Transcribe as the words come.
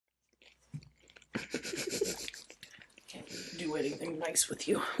do anything nice with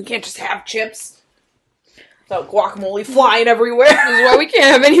you. We can't just have chips without guacamole flying everywhere. This is why we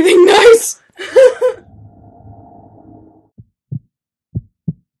can't have anything nice.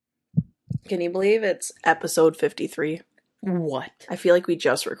 Can you believe it's episode 53? What? I feel like we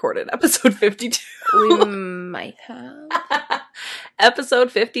just recorded episode 52. We might have.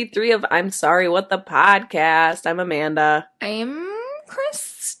 Episode 53 of I'm Sorry What the Podcast. I'm Amanda. I'm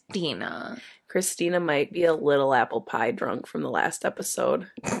Christina. Christina might be a little apple pie drunk from the last episode.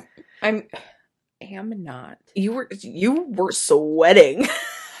 I am not. You were sweating.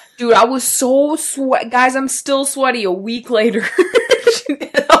 Dude, I was so Guys, I'm still sweaty a week later.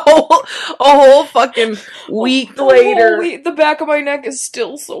 a whole fucking week later. The back of my neck is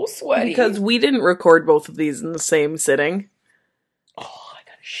still so sweaty. Because we didn't record both of these in the same sitting. Oh, I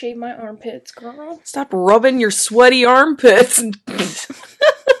gotta shave my armpits, girl. Stop rubbing your sweaty armpits.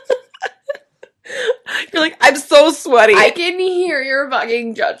 You're like, I'm so sweaty. I can hear your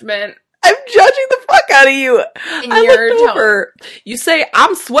fucking judgment. I'm judging the fuck out of you. And I you're looked over. You say,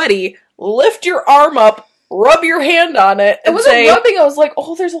 I'm sweaty. Lift your arm up. Rub your hand on it. It wasn't rubbing. I was like,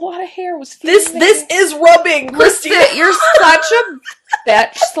 oh, there's a lot of hair. This is rubbing, Christina. You're such a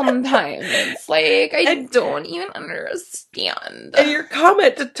bitch sometimes. It's like, I don't even understand. And your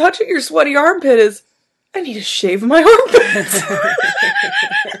comment to touching your sweaty armpit is, I need to shave my armpits.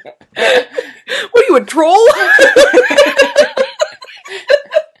 What are you, a troll?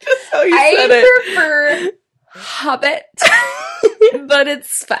 That's how you said it. I prefer Hobbit, but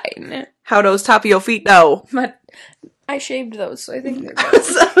it's fine. How those top of your feet though? I shaved those, so I think they're good.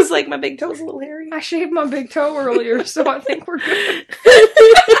 I was like, my big toe's a little hairy. I shaved my big toe earlier, so I think we're good.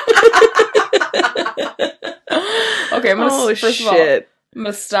 Okay, I'm gonna first of all, I'm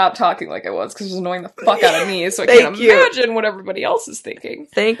gonna stop talking like I was because it's annoying the fuck out of me, so I can't imagine what everybody else is thinking.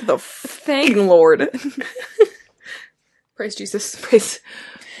 Thank the fucking Lord. Praise Jesus.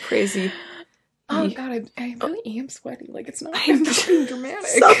 Praise you. Oh god, I really am sweaty. Like, it's not being dramatic.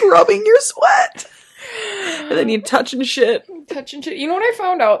 Stop rubbing your sweat. And then you touching shit. Touching shit. You know what I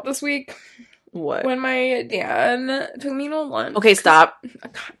found out this week? What? When my dad took me to lunch. Okay, stop.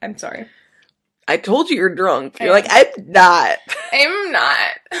 I'm sorry. I told you you're drunk. You're like, I'm not. I'm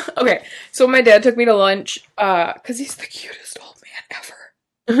not. Okay, so my dad took me to lunch, because he's the cutest old man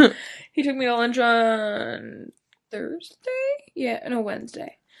ever. He took me to lunch on Thursday? Yeah, no,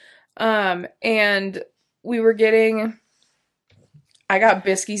 Wednesday. And we were I got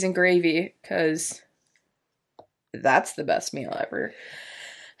biscuits and gravy, because that's the best meal ever.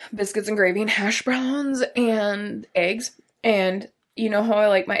 Biscuits and gravy and hash browns and eggs. And you know how I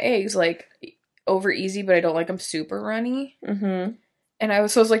like my eggs, like, over easy, but I don't like them super runny. Mm-hmm. And I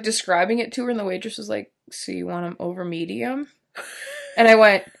was like describing it to her, and the waitress was like, so you want them over medium? And I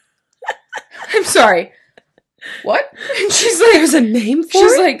went, I'm sorry, what? And she's like, there's a name for it?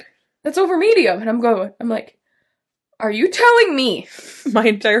 She's like, that's over medium. And I'm like, are you telling me my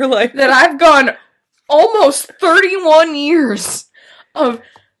entire life that I've gone almost 31 years of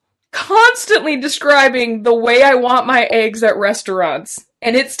constantly describing the way I want my eggs at restaurants,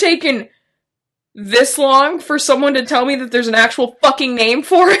 and it's taken this long for someone to tell me that there's an actual fucking name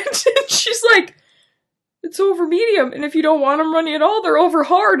for it? And she's like, it's over medium, and if you don't want them runny at all, they're over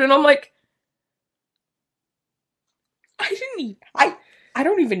hard. And I'm like, I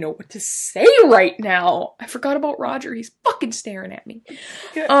don't even know what to say right now. I forgot about Roger. He's fucking staring at me.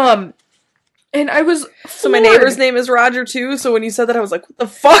 And I was floored. So my neighbor's name is Roger too, so when you said that, I was like, what the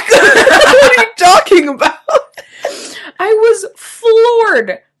fuck? What are you talking about? I was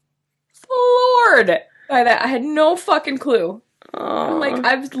floored by that. I had no fucking clue. I'm like,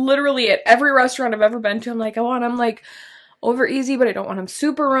 I've literally, at every restaurant I've ever been to, I'm like, I'm like, over easy, but I don't want them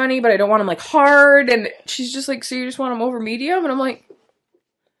super runny, but I don't want them, like, hard. And she's just like, so you just want them over medium? And I'm like,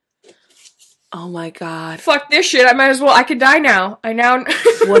 oh my god. Fuck this shit. I could die now.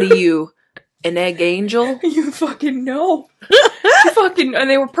 What are you, an egg angel? You fucking know. And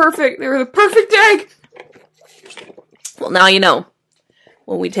they were perfect. They were the perfect egg. Well, now you know.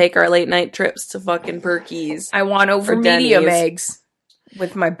 When we take our late night trips to fucking Perky's. I want over medium eggs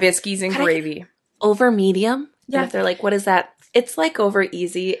with my biscuits and gravy. Over medium? Yeah. And if they're like, what is that? It's like over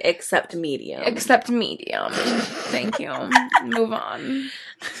easy, except medium. Except medium. Thank you. Move on.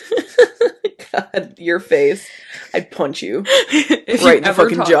 God, your face. I'd punch you right in the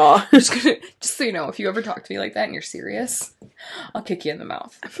fucking jaw. Just so you know, if you ever talk to me like that and you're serious, I'll kick you in the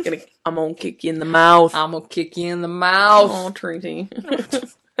mouth. I'm gonna kick you in the mouth. I'm gonna kick you in the mouth. Oh, Trinity.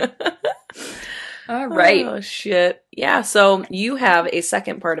 All right. Oh, shit. Yeah, so you have a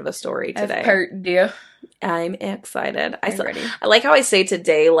second part of a story today. Part, dear. I'm excited. I'm ready. I like how I say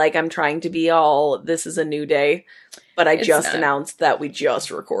today like I'm trying to be all, this is a new day. But I It's just not. announced that we just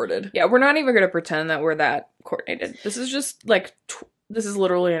recorded. Yeah, we're not even going to pretend that we're that coordinated. This is just like, this is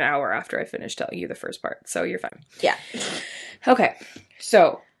literally an hour after I finished telling you the first part, so you're fine. Yeah. Okay,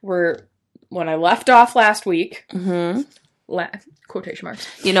 so when I left off last week, Mm-hmm. Quotation marks,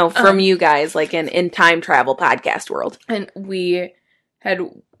 You know, from you guys, like in time travel podcast world. and we had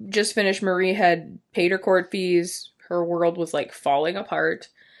just finished, Marie had paid her court fees, her world was like falling apart.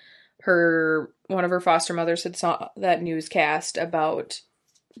 One of her foster mothers had saw that newscast about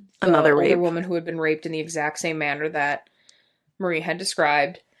Another older rape. woman who had been raped in the exact same manner that Marie had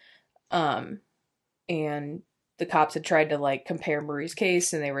described. And the cops had tried to like compare Marie's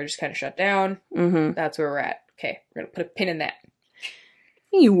case and they were just kind of shut down. Mm-hmm. That's where we're at. Okay, we're gonna put a pin in that.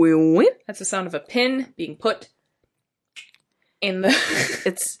 You will win. That's the sound of a pin being put in the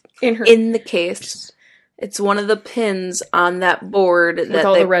It's in her in the case. It's one of the pins on that board that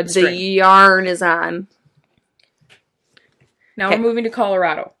all the red the string. yarn is on. Now Okay. we're moving to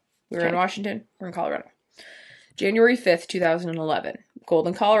Colorado. We were in Okay. Washington. We're in Colorado. January 5th, 2011.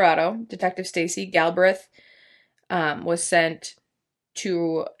 Golden, Colorado. Detective Stacy Galbraith was sent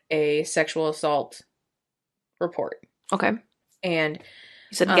to a sexual assault report. Okay. And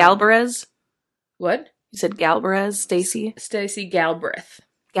You said Um, Galbraith? what? You said Galbraith, Stacy? Stacy Galbraith.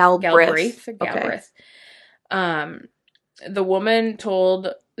 Galbraith. Galbraith. Galbraith. The woman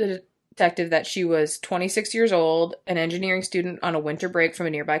told the detective that she was 26 years old, an engineering student on a winter break from a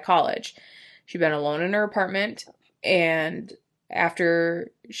nearby college. She'd been alone in her apartment, and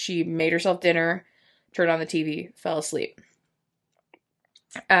after she made herself dinner, turned on the TV, fell asleep.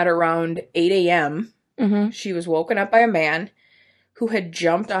 At around 8 a.m., Mm-hmm. she was woken up by a man who had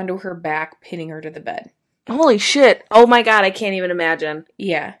jumped onto her back, pinning her to the bed. Holy shit. Oh my god, I can't even imagine.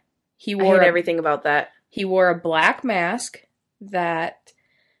 Yeah. He I wore hate a everything about that. He wore a black mask that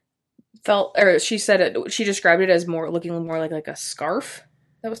felt, or she said she described it as looking more like a scarf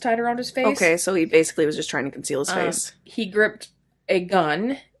that was tied around his face. Okay, so he basically was just trying to conceal his face. He gripped a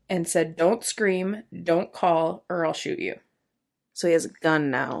gun and said, "Don't scream, don't call, or I'll shoot you." So he has a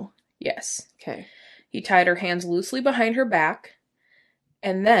gun now. Yes. Okay. He tied her hands loosely behind her back,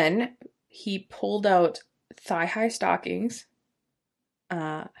 and then he pulled out thigh-high stockings,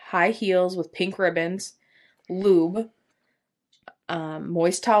 high heels with pink ribbons, lube,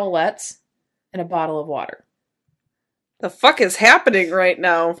 moist towelettes, and a bottle of water. The fuck is happening right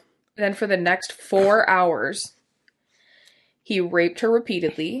now? Then for the next 4 hours, he raped her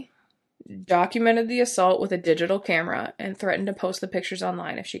repeatedly, documented the assault with a digital camera, and threatened to post the pictures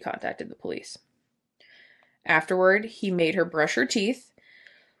online if she contacted the police. Afterward, he made her brush her teeth,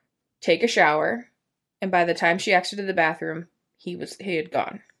 take a shower, and by the time she exited the bathroom, he had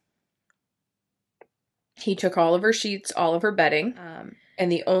gone. He took all of her sheets, all of her bedding,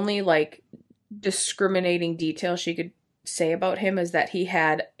 and the only like discriminating detail she could say about him is that he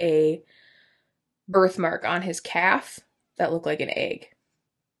had a birthmark on his calf that looked like an egg.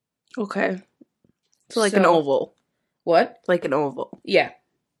 Okay. So like an So- oval. What? Like an oval. Yeah,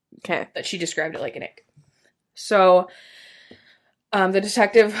 Okay. that she described it like an egg. So, the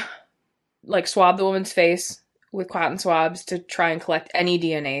detective like swabbed the woman's face with cotton swabs to try and collect any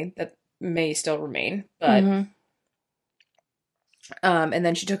DNA that may still remain, but Mhm. and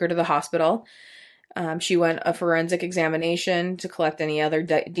then she took her to the hospital. She went a forensic examination to collect any other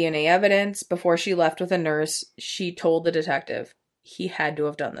DNA evidence. Before she left with a nurse, she told the detective he had to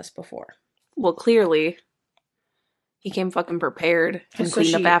have done this before. Well, clearly, he came fucking prepared and So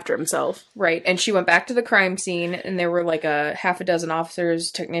cleaned up she- after himself. Right, and she went back to the crime scene, and there were like a half a dozen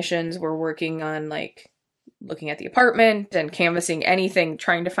officers, technicians were working on like looking at the apartment and canvassing anything,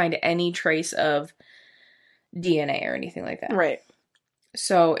 trying to find any trace of DNA or anything like that. Right.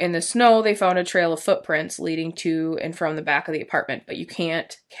 So in the snow, they found a trail of footprints leading to and from the back of the apartment, but you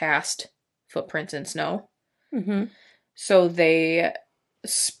can't cast footprints in snow. Mm-hmm. So they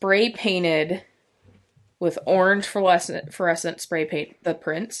spray painted with orange fluorescent spray paint the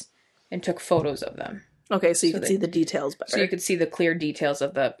prints and took photos of them. Okay, so you So could they- see the details better. So you could see the clear details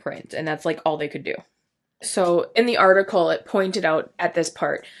of the print, and that's like all they could do. So in the article, it pointed out at this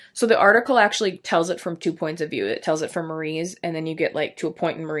part. So the article actually tells it from 2 points of view. It tells it from Marie's, and then you get like to a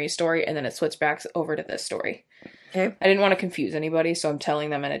point in Marie's story, and then it switches back over to this story. Okay. I didn't want to confuse anybody, so I'm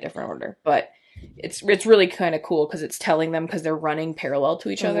telling them in a different order. But it's really kind of cool because it's telling them because they're running parallel to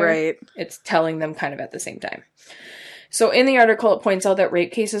each other. Right. It's telling them kind of at the same time. So in the article, it points out that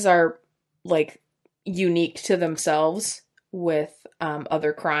rape cases are like unique to themselves with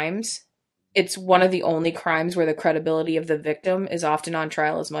other crimes. It's one of the only crimes where the credibility of the victim is often on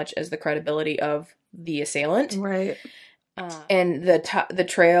trial as much as the credibility of the assailant. Right. And the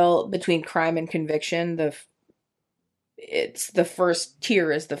trail between crime and conviction, the it's the first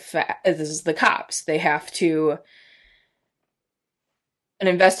tier is the cops. They have to, an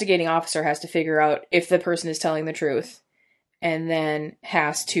investigating officer has to figure out if the person is telling the truth, and then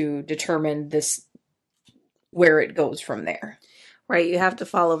has to determine this, where it goes from there. Right, you have to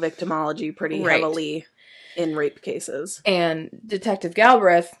follow victimology pretty Right. heavily in rape cases. And Detective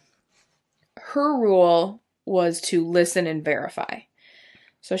Galbraith, her rule was to listen and verify.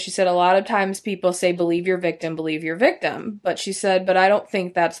 So she said a lot of times people say, believe your victim. But she said, but I don't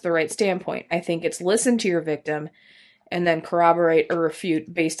think that's the right standpoint. I think it's listen to your victim and then corroborate or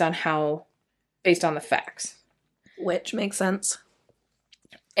refute based on the facts. Which makes sense.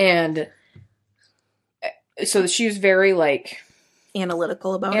 And so she was very, like,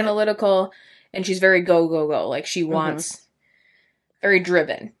 Analytical about it. Analytical, and she's very go, go, go. Like, she wants, very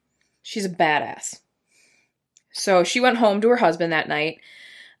driven. She's a badass. So she went home to her husband that night.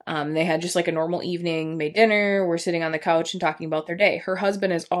 They had just like a normal evening, made dinner, were sitting on the couch and talking about their day. Her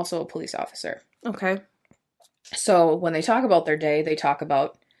husband is also a police officer. Okay. So when they talk about their day, they talk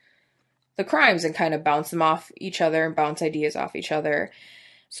about the crimes and kind of bounce them off each other and bounce ideas off each other.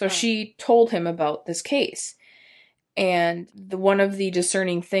 So she told him about this case. And one of the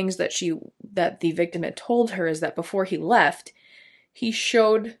discerning things that the victim had told her is that before he left, he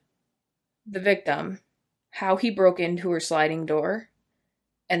showed the victim how he broke into her sliding door,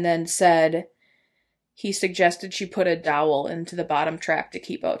 and then said he suggested she put a dowel into the bottom track to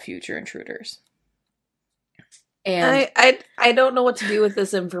keep out future intruders. And I don't know what to do with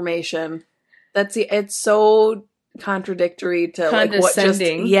this information. It's so contradictory to like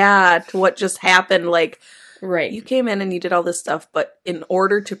what just happened. Like, right, you came in and you did all this stuff, but in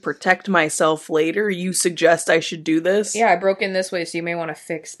order to protect myself later, you suggest I should do this? Yeah, I broke in this way, so you may want to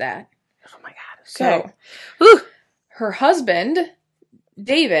fix that. Oh my god. Okay. So, her husband,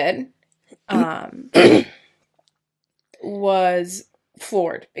 David, was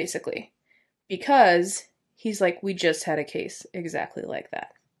floored, basically, because he's like, we just had a case exactly like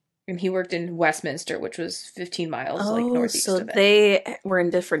that. And he worked in Westminster, which was 15 miles northeast of it. So they were in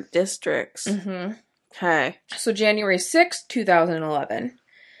different districts. Mm-hmm. Okay. So January 6th, 2011.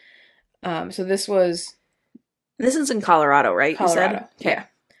 So this is in Colorado, right? Colorado. You said?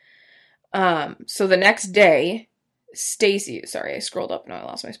 Yeah. So the next day, Stacy, sorry, I scrolled up and I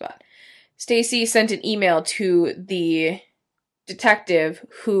lost my spot. Stacy sent an email to the detective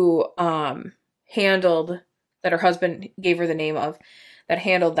who handled, that her husband gave her the name of, that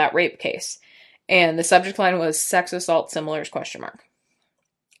handled that rape case. And the subject line was sex assault similars ?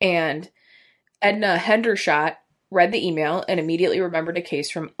 And Edna Hendershot read the email and immediately remembered a case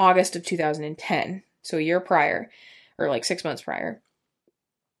from August of 2010, so a year prior, or like 6 months prior.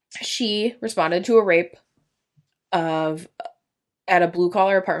 She responded to a rape at a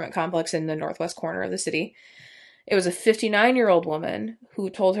blue-collar apartment complex in the northwest corner of the city. It was a 59-year-old woman who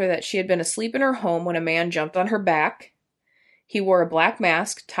told her that she had been asleep in her home when a man jumped on her back. He wore a black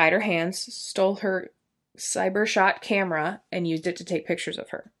mask, tied her hands, stole her CyberShot camera, and used it to take pictures of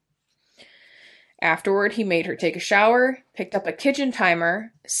her. Afterward, he made her take a shower, picked up a kitchen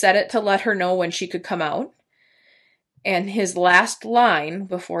timer, set it to let her know when she could come out. And his last line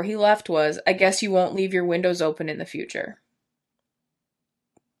before he left was, I guess you won't leave your windows open in the future.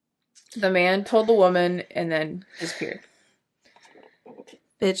 The man told the woman and then disappeared.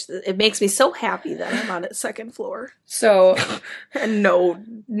 Bitch, it makes me so happy that I'm on its second floor. So, and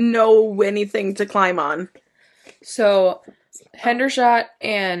no anything to climb on. So, Hendershot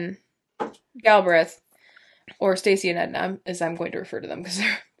and Galbraith, or Stacy and Edna, as I'm going to refer to them because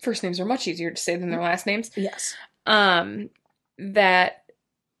their first names are much easier to say than their last names. Yes.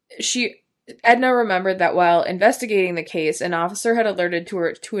 Edna remembered that while investigating the case, an officer had alerted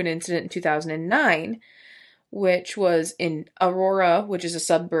her to an incident in 2009, which was in Aurora, which is a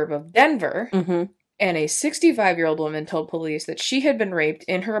suburb of Denver, and a 65-year-old woman told police that she had been raped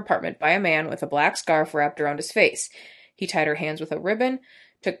in her apartment by a man with a black scarf wrapped around his face. He tied her hands with a ribbon,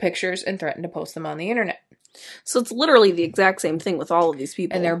 took pictures, and threatened to post them on the internet. So it's literally the exact same thing with all of these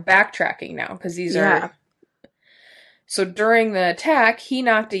people. And they're backtracking now, because these are... So during the attack, he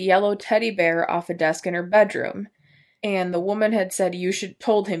knocked a yellow teddy bear off a desk in her bedroom. And the woman had said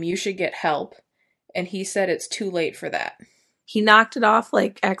told him you should get help. And he said it's too late for that. He knocked it off,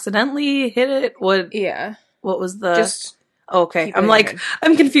 like, accidentally hit it? Yeah. What was the... Just... Okay.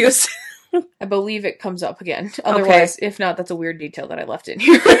 I'm confused. I believe it comes up again. Otherwise, if not, that's a weird detail that I left in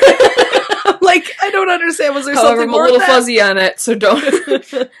here. I'm like, I don't understand. Was there something more? I'm a little fuzzy on it, so don't...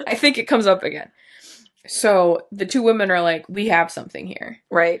 I think it comes up again. So, the two women are like, we have something here.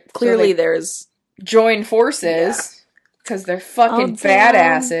 Right. Clearly there's... Join forces, because they're fucking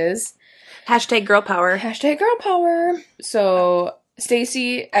badasses. Hashtag girl power. Hashtag girl power. So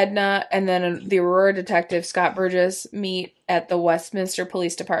Stacy, Edna, and then the Aurora detective, Scott Burgess, meet at the Westminster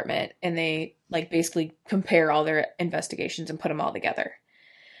Police Department, and they, like, basically compare all their investigations and put them all together.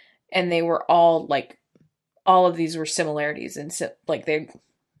 And they were all, like, all of these were similarities, and like, they're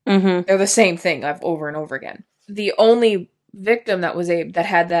the same thing over and over again. The only victim that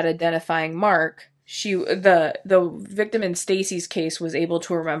had that identifying mark, the victim in Stacy's case was able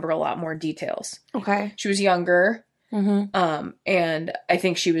to remember a lot more details. Okay. She was younger. And I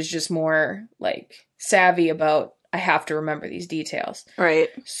think she was just more, like, savvy about, I have to remember these details. Right.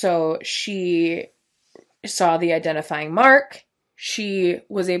 So she saw the identifying mark. She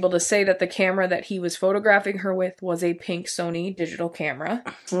was able to say that the camera that he was photographing her with was a pink Sony digital camera.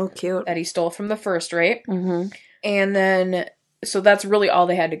 Oh, cute. That he stole from the first rape. And then, so that's really all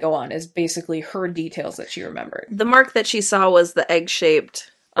they had to go on, is basically her details that she remembered. The mark that she saw was the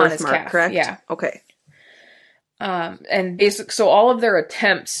egg-shaped birthmark, calf, correct? Yeah. Okay. And so all of their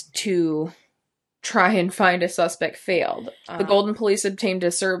attempts to try and find a suspect failed. The Golden police obtained a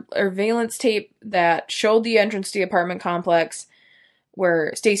surveillance tape that showed the entrance to the apartment complex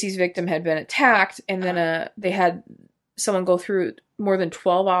where Stacy's victim had been attacked, and then they had someone go through more than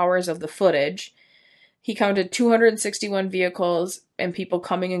 12 hours of the footage. He counted 261 vehicles and people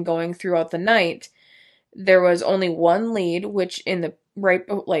coming and going throughout the night. There was only one lead, which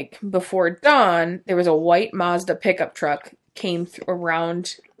before dawn, there was a white Mazda pickup truck came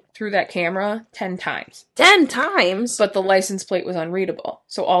around through that camera 10 times. 10 times? But the license plate was unreadable.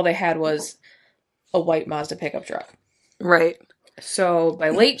 So all they had was a white Mazda pickup truck. Right. So by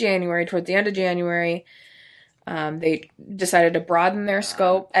late January, toward the end of January, they decided to broaden their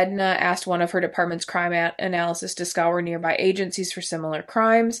scope. Edna asked one of her department's crime analysis to scour nearby agencies for similar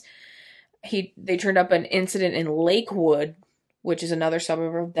crimes. They turned up an incident in Lakewood, which is another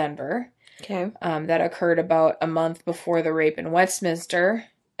suburb of Denver. Okay. That occurred about a month before the rape in Westminster.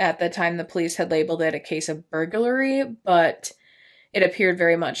 At the time, the police had labeled it a case of burglary, but it appeared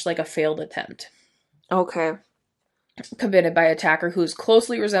very much like a failed attempt. Okay. Committed by an attacker who's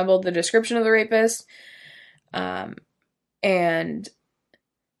closely resembled the description of the rapist. And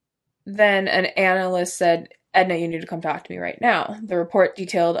then an analyst said, Edna, you need to come talk to me right now. The report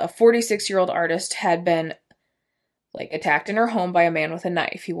detailed a 46-year-old artist had been attacked in her home by a man with a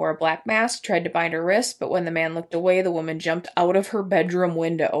knife. He wore a black mask, tried to bind her wrist, but when the man looked away, the woman jumped out of her bedroom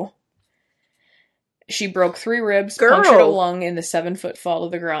window. She broke 3 ribs, punctured a lung in the 7-foot fall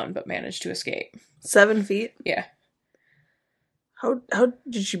to the ground, but managed to escape. 7 feet? Yeah. How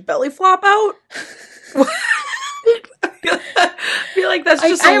did she belly flop out? I feel like that's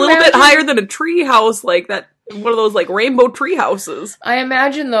just a little bit higher than a tree house, like that, one of those rainbow tree houses. I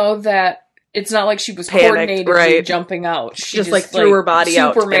imagine though that it's not like she was coordinatedly jumping out. She just threw her body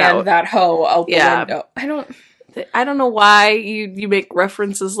out. Superman that hoe out the window. I don't know why you make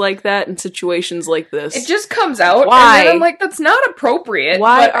references like that in situations like this. It just comes out. Why? And then I'm like, that's not appropriate.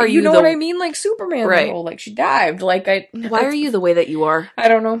 Why are you know what I mean? Like Superman, right? She dived. Why are you the way that you are? I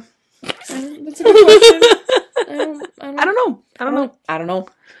don't know. That's a good question. I don't know.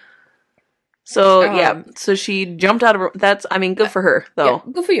 So yeah, so she jumped out of her. That's good for her though.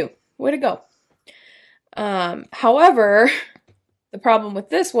 Yeah, good for you. Way to go. However, the problem with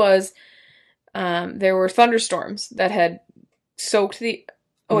this was there were thunderstorms that had soaked the...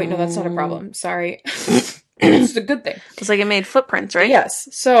 Oh, wait, no, that's not a problem. Sorry. It's a good thing. It's it made footprints, right? Yes.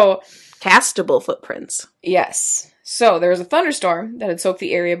 So... Castable footprints. Yes. So there was a thunderstorm that had soaked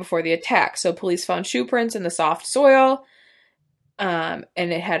the area before the attack. So police found shoe prints in the soft soil, and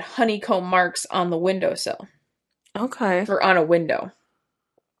it had honeycomb marks on the windowsill. Okay. Or on a window.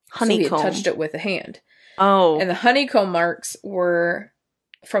 Honeycomb. So he had touched it with a hand. Oh. And the honeycomb marks were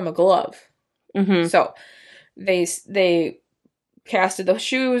from a glove. Mm-hmm. So they casted the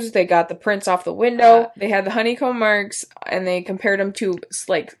shoes, they got the prints off the window, they had the honeycomb marks, and they compared them to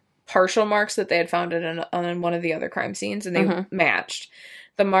partial marks that they had found on one of the other crime scenes, and they matched.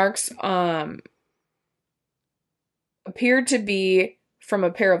 The marks appeared to be from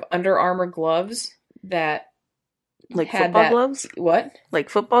a pair of Under Armour gloves that football gloves? What? Like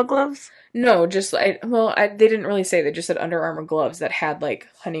football gloves? No, just they didn't really say. They just said Under Armour gloves that had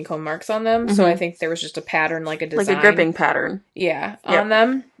honeycomb marks on them. So I think there was just a pattern, a design, like a gripping pattern. Yeah, on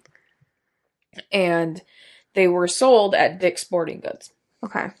them. And they were sold at Dick's Sporting Goods.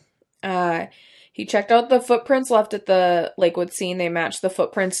 Okay. He checked out the footprints left at the Lakewood scene. They matched the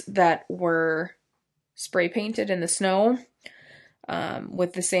footprints that were spray painted in the snow.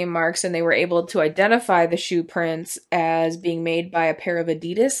 With the same marks, and they were able to identify the shoe prints as being made by a pair of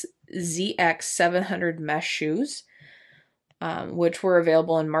Adidas ZX 700 mesh shoes. which were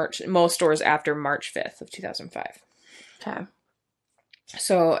available in most stores after March 5th of 2005. Okay.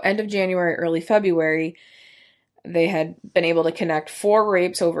 So end of January, early February, they had been able to connect 4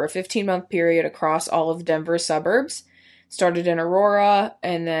 rapes over a 15-month period across all of Denver's suburbs. Started in Aurora,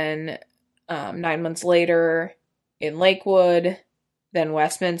 and then 9 months later in Lakewood, then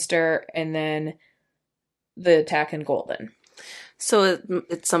Westminster, and then the attack in Golden. So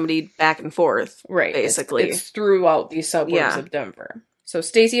it's somebody back and forth, right? Basically, it's throughout these suburbs of Denver. So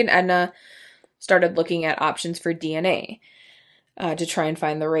Stacy and Edna started looking at options for DNA to try and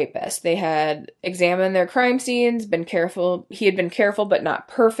find the rapist. They had examined their crime scenes, been careful. He had been careful, but not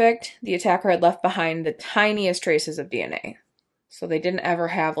perfect. The attacker had left behind the tiniest traces of DNA, so they didn't ever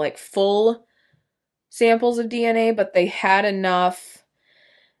have like full samples of DNA, but they had enough.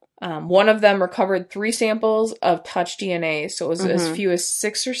 One of them recovered 3 samples of touch DNA, so it was as few as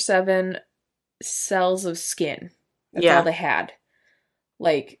 6 or 7 cells of skin. That's all they had.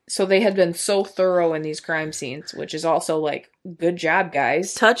 Like, so they had been so thorough in these crime scenes, which is also, like, good job,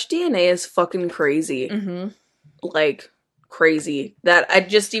 guys. Touch DNA is fucking crazy. Mm-hmm. Like, crazy. That, I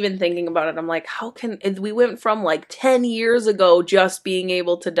just even thinking about it, I'm like, how can, we went from, like, 10 years ago just being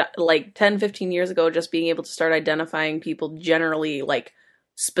able to, 10, 15 years ago just being able to start identifying people generally, like,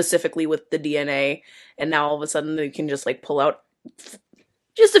 specifically with the DNA, and now all of a sudden they can just like pull out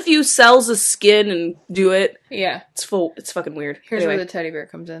just a few cells of skin and do it. Yeah, it's fucking weird. Here's where the teddy bear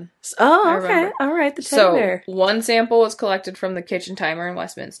comes in. Oh, okay, all right. The teddy bear. One sample was collected from the kitchen timer in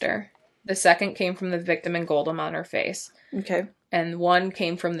Westminster. The second came from the victim in Golden on her face. Okay, and one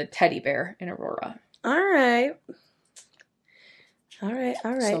came from the teddy bear in Aurora. All right.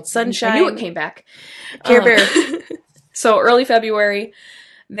 So, Sunshine. I knew it came back. Care Bear. So early February.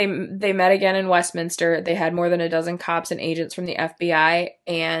 They met again in Westminster. They had more than a dozen cops and agents from the FBI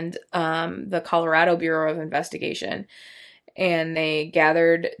and the Colorado Bureau of Investigation. And they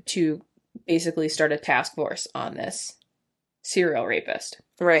gathered to basically start a task force on this serial rapist.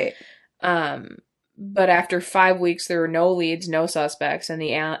 Right. But after 5 weeks, there were no leads, no suspects, and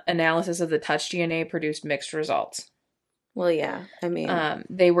the analysis of the touch DNA produced mixed results. Well, yeah, I mean...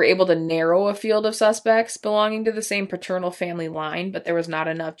 they were able to narrow a field of suspects belonging to the same paternal family line, but there was not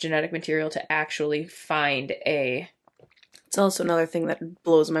enough genetic material to actually find a... It's also another thing that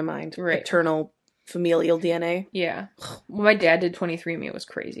blows my mind. Right. Paternal familial DNA. Yeah. When my dad did 23andMe, it was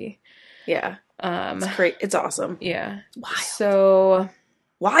crazy. Yeah. It's great. It's awesome. Yeah. Wild. So...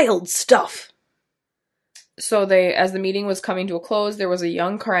 Wild stuff! So as the meeting was coming to a close, there was a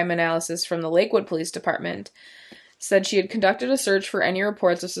young crime analyst from the Lakewood Police Department said she had conducted a search for any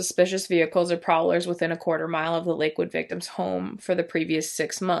reports of suspicious vehicles or prowlers within a quarter mile of the Lakewood victim's home for the previous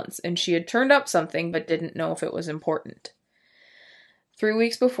 6 months, and she had turned up something but didn't know if it was important. 3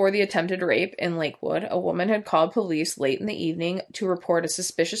 weeks before the attempted rape in Lakewood, a woman had called police late in the evening to report a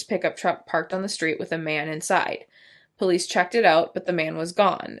suspicious pickup truck parked on the street with a man inside. Police checked it out, but the man was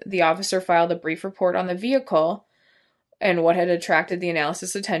gone. The officer filed a brief report on the vehicle, and what had attracted the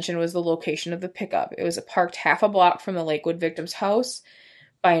analyst's attention was the location of the pickup. It was parked half a block from the Lakewood victim's house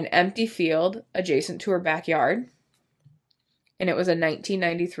by an empty field adjacent to her backyard. And it was a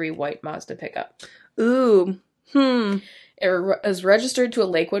 1993 white Mazda pickup. Ooh. It was registered to a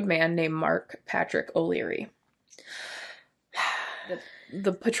Lakewood man named Mark Patrick O'Leary.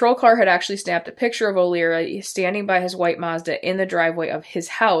 The patrol car had actually snapped a picture of O'Leary standing by his white Mazda in the driveway of his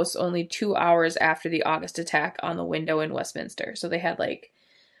house only 2 hours after the August attack on the window in Westminster. So they had, like,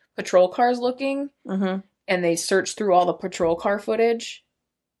 patrol cars looking, and they searched through all the patrol car footage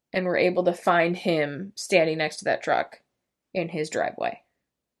and were able to find him standing next to that truck in his driveway.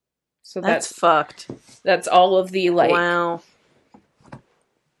 So that's fucked. That's all of the, like... Wow.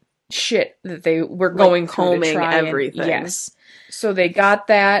 Shit that they were going through to try everything. Yes. So they got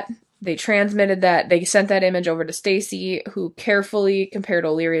that, they transmitted that, they sent that image over to Stacy, who carefully compared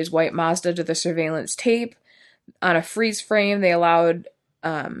O'Leary's white Mazda to the surveillance tape. On a freeze frame, they allowed,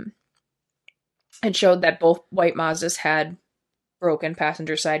 it showed that both white Mazdas had broken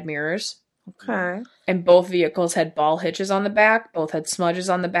passenger side mirrors. Okay. And both vehicles had ball hitches on the back, both had smudges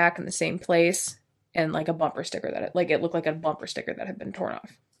on the back in the same place, and like a bumper sticker it looked like a bumper sticker that had been torn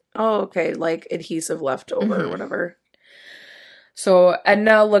off. Oh, okay, like adhesive left over or whatever. So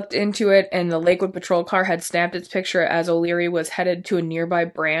Edna looked into it, and the Lakewood patrol car had snapped its picture as O'Leary was headed to a nearby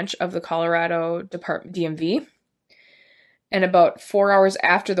branch of the Colorado DMV. And about 4 hours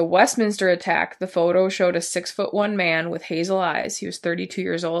after the Westminster attack, the photo showed a 6'1" man with hazel eyes. He was 32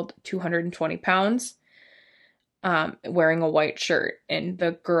 years old, 220 pounds, wearing a white shirt. And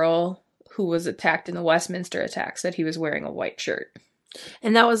the girl who was attacked in the Westminster attack said he was wearing a white shirt.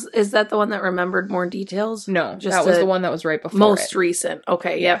 And is that the one that remembered more details? No, that was the one that was right before most recent.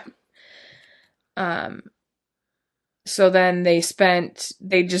 Okay, yeah. So then they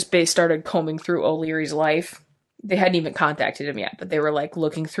just started combing through O'Leary's life. They hadn't even contacted him yet, but they were like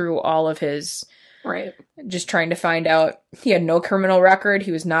looking through all of his, right, just trying to find out. He had no criminal record.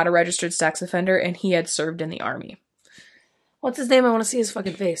 He was not a registered sex offender, and he had served in the Army. What's his name? I want to see his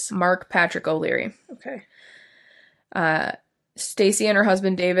fucking face. Mark Patrick O'Leary. Okay. Stacy and her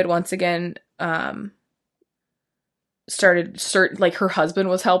husband David once again like her husband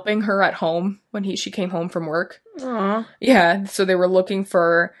was helping her at home when she came home from work. Aww. Yeah, so they were looking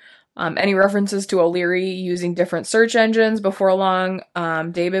for any references to O'Leary using different search engines. Before long,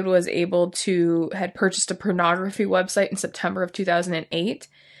 David had purchased a pornography website in September of 2008,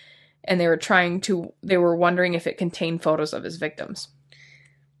 and they were wondering if it contained photos of his victims.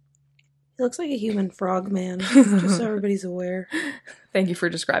 He looks like a human frog man, just so everybody's aware. Thank you for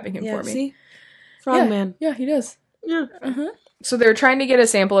describing him for me. See? Frog man. Yeah, he does. Yeah. Uh-huh. So they were trying to get a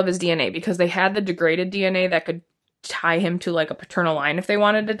sample of his DNA because they had the degraded DNA that could tie him to like a paternal line if they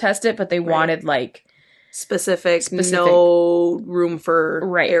wanted to test it, but they wanted like specific, no room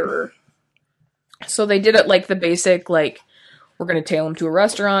for error. So they did it like the basic, like, we're going to tail him to a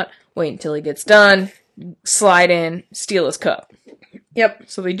restaurant, wait until he gets done, slide in, steal his cup. Yep.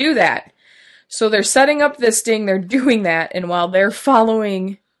 So they do that. So they're setting up this sting, they're doing that, and while they're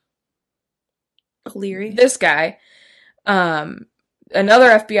following O'Leary, this guy, another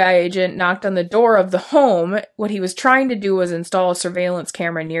FBI agent knocked on the door of the home. What he was trying to do was install a surveillance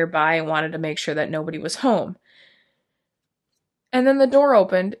camera nearby and wanted to make sure that nobody was home. And then the door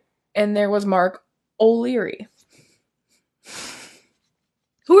opened, and there was Mark O'Leary.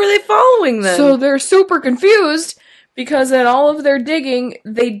 Who are they following then? So they're super confused because in all of their digging,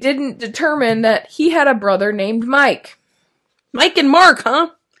 they didn't determine that he had a brother named Mike. Mike and Mark, huh?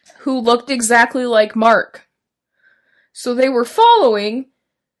 Who looked exactly like Mark. So they were following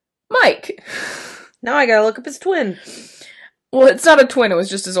Mike. Now I gotta look up his twin. Well, it's not a twin, it was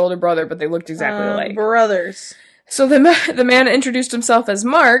just his older brother, but they looked exactly alike. Brothers. So the man introduced himself as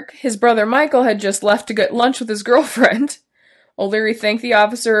Mark. His brother Michael had just left to get lunch with his girlfriend. O'Leary thanked the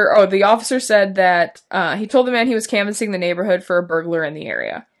officer. Oh, the officer said that he told the man he was canvassing the neighborhood for a burglar in the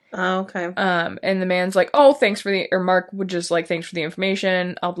area. Oh, okay. And the man's like, Mark would just like, thanks for the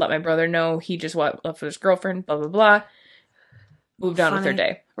information. I'll let my brother know. He just left with his girlfriend, blah, blah, blah. Moved on with their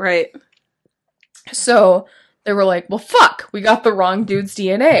day. Right. So they were like, well, fuck, we got the wrong dude's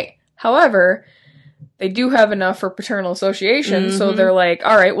DNA. However, they do have enough for paternal association. Mm-hmm. So they're like,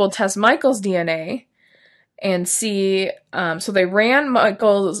 all right, we'll test Michael's DNA and see. So they ran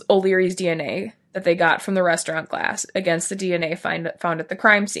O'Leary's DNA that they got from the restaurant glass against the DNA found at the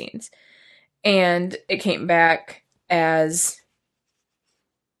crime scenes. And it came back as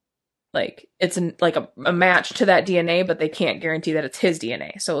like, it's a match to that DNA, but they can't guarantee that it's his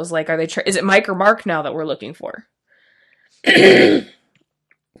DNA. So it was like, is it Mike or Mark now that we're looking for?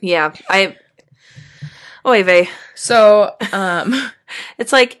 Yeah, Oy vey. So,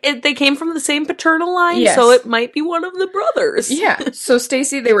 it's like, they came from the same paternal line, yes. So it might be one of the brothers. Yeah, so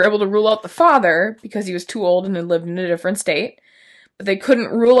Stacy, they were able to rule out the father because he was too old and had lived in a different state. But they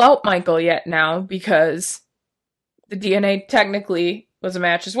couldn't rule out Michael yet now because the DNA technically was a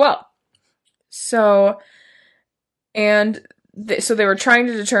match as well. So, so they were trying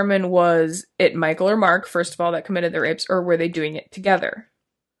to determine, was it Michael or Mark, first of all, that committed the rapes, or were they doing it together?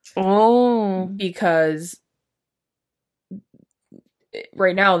 Oh. Because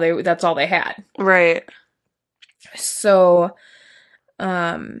right now that's all they had. Right. So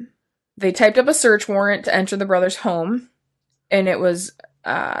they typed up a search warrant to enter the brothers' home, and it was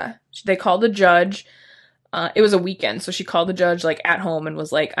they called the judge. It was a weekend, so she called the judge like at home and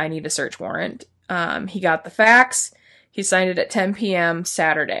was like, I need a search warrant. He got the fax. He signed it at 10 p.m.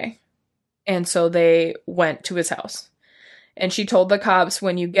 Saturday. And so they went to his house. And she told the cops,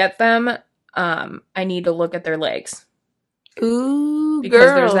 when you get them, I need to look at their legs. Ooh, because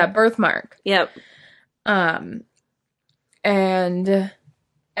girl. There's that birthmark. Yep. And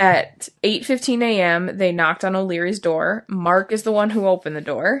at 8:15 a.m., they knocked on O'Leary's door. Mark is the one who opened the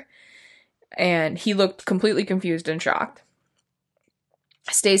door. And he looked completely confused and shocked.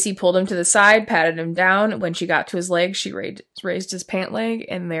 Stacy pulled him to the side, patted him down. When she got to his leg, she raised his pant leg,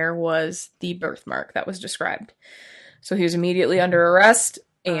 and there was the birthmark that was described. So he was immediately under arrest,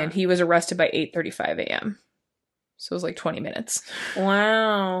 and he was arrested by 8:35 a.m. So it was like 20 minutes.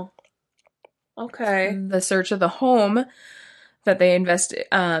 Wow. Okay. The search of the home that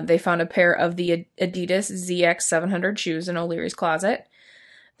they found a pair of the Adidas ZX 700 shoes in O'Leary's closet.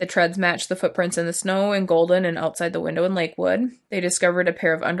 The treads matched the footprints in the snow in Golden and outside the window in Lakewood. They discovered a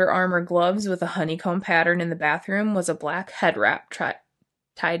pair of Under Armour gloves with a honeycomb pattern in the bathroom was a black head wrap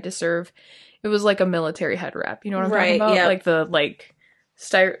tied to serve. It was like a military head wrap. You know what I'm talking about? Yep. Like the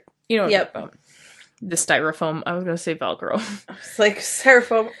Yep. The styrofoam. I was going to say Velcro. It's like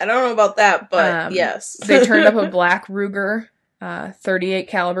styrofoam. I don't know about that, but yes. They turned up a black Ruger 38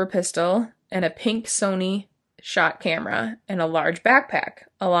 caliber pistol and a pink Sony shot camera and a large backpack,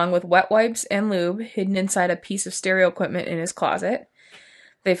 along with wet wipes and lube hidden inside a piece of stereo equipment in his closet.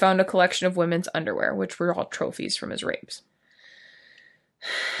 They found a collection of women's underwear, which were all trophies from his rapes.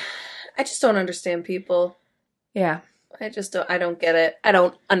 I just don't understand people. Yeah. I don't get it. I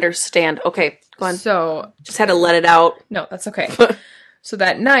don't understand. Okay, go on. So, Just had to let it out. no, that's okay. So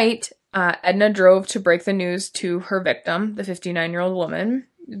that night, Edna drove to break the news to her victim, the 59-year-old woman,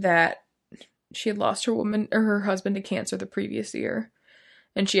 that she had lost her husband to cancer the previous year,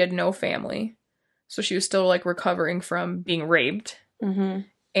 and she had no family. So she was still like recovering from being raped. Mm-hmm.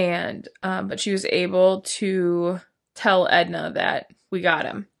 And, but she was able to tell Edna that we got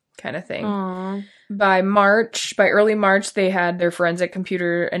him, kind of thing. Aww. By early March, they had their forensic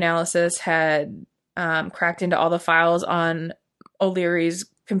computer analysis had cracked into all the files on O'Leary's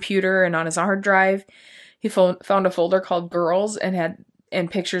computer and on his hard drive. He found a folder called Girls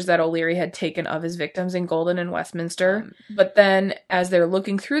and pictures that O'Leary had taken of his victims in Golden and Westminster. But then, as they're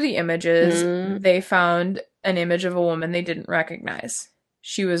looking through the images, they found an image of a woman they didn't recognize.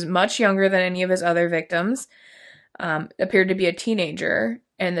 She was much younger than any of his other victims, appeared to be a teenager,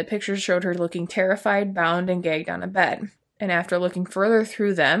 and the pictures showed her looking terrified, bound, and gagged on a bed. And after looking further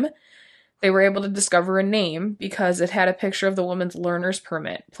through them, they were able to discover a name because it had a picture of the woman's learner's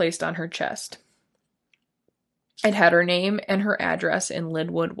permit placed on her chest. It had her name and her address in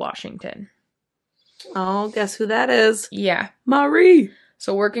Linwood, Washington. Oh, guess who that is? Yeah. Marie.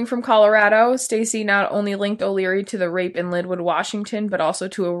 So working from Colorado, Stacy not only linked O'Leary to the rape in Linwood, Washington, but also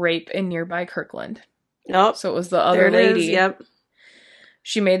to a rape in nearby Kirkland. Yep. So it was the other lady. Yep.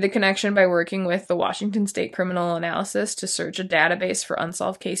 She made the connection by working with the Washington State Criminal Analysis to search a database for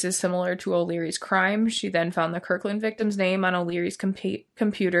unsolved cases similar to O'Leary's crime. She then found the Kirkland victim's name on O'Leary's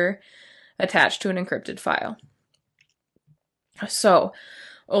computer attached to an encrypted file. So,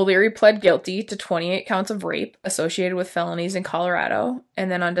 O'Leary pled guilty to 28 counts of rape associated with felonies in Colorado, and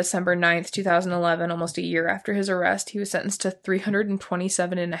then on December 9th, 2011, almost a year after his arrest, he was sentenced to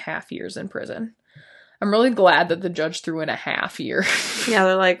 327 and a half years in prison. I'm really glad that the judge threw in a half year. Yeah,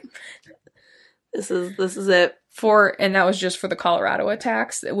 they're like, this is it. And that was just for the Colorado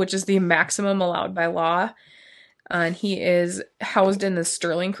attacks, which is the maximum allowed by law. And he is housed in the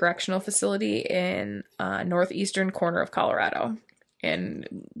Sterling Correctional Facility in northeastern corner of Colorado. And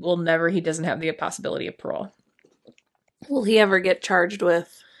he doesn't have the possibility of parole. Will he ever get charged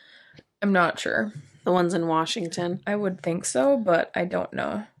with I'm not sure. the ones in Washington? I would think so, but I don't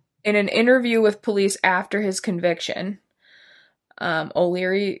know. In an interview with police after his conviction,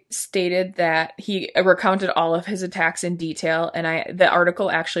 O'Leary stated that he recounted all of his attacks in detail, and the article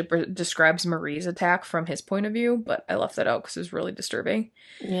actually describes Marie's attack from his point of view, but I left that out because it was really disturbing.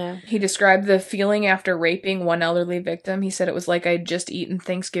 Yeah. He described the feeling after raping one elderly victim. He said it was like I'd just eaten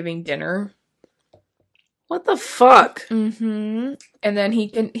Thanksgiving dinner. What the fuck? Mm-hmm. And then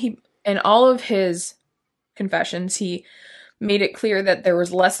he in all of his confessions, he made it clear that there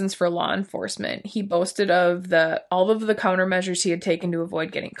was lessons for law enforcement. He boasted of all of the countermeasures he had taken to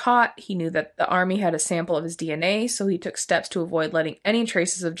avoid getting caught. He knew that the Army had a sample of his DNA, so he took steps to avoid letting any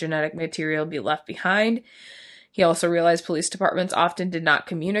traces of genetic material be left behind. He also realized police departments often did not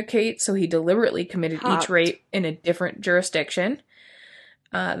communicate, so he deliberately committed each rape in a different jurisdiction.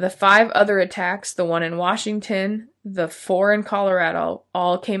 The 5 other attacks, the one in Washington, the 4 in Colorado,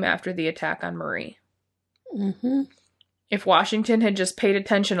 all came after the attack on Marie. Mm-hmm. If Washington had just paid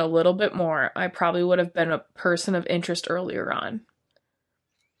attention a little bit more, I probably would have been a person of interest earlier on.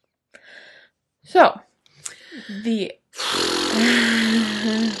 So,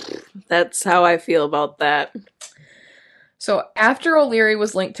 That's how I feel about that. So, after O'Leary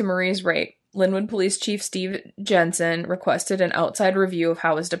was linked to Marie's rape, Linwood Police Chief Steve Jensen requested an outside review of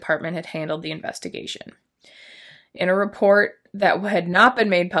how his department had handled the investigation. In a report that had not been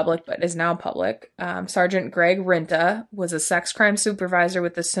made public but is now public, Sergeant Greg Rinta was a sex crime supervisor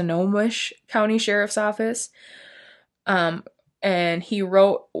with the Snohomish County Sheriff's Office. And he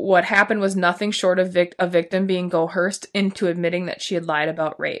wrote, what happened was nothing short of a victim being coerced into admitting that she had lied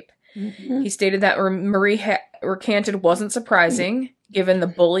about rape. Mm-hmm. He stated that Marie recanted wasn't surprising, given the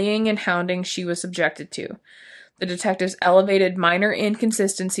bullying and hounding she was subjected to. The detectives elevated minor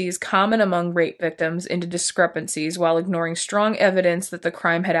inconsistencies common among rape victims into discrepancies while ignoring strong evidence that the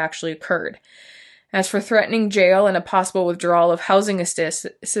crime had actually occurred. As for threatening jail and a possible withdrawal of housing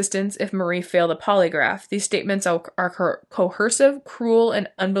assistance if Marie failed a polygraph, these statements are coercive, cruel, and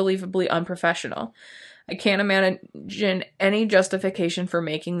unbelievably unprofessional. I can't imagine any justification for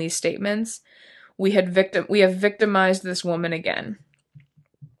making these statements. We have victimized this woman again.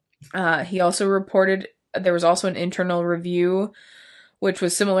 He also reported there was also an internal review which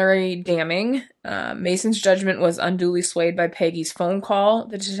was similarly damning. Mason's judgment was unduly swayed by Peggy's phone call.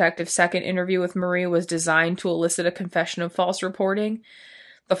 The detective's second interview with Marie was designed to elicit a confession of false reporting.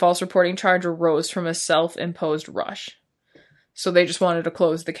 The false reporting charge arose from a self-imposed rush. So they just wanted to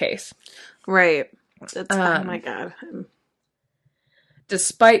close the case. Right. Oh my God.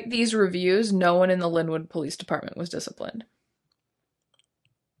 Despite these reviews, no one in the Lynnwood Police Department was disciplined.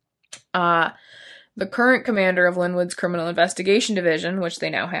 The current commander of Lynnwood's Criminal Investigation Division, which they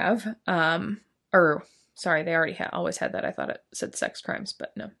now have, they already always had that. I thought it said sex crimes,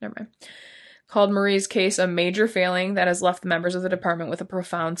 but no, never mind. Called Marie's case a major failing that has left the members of the department with a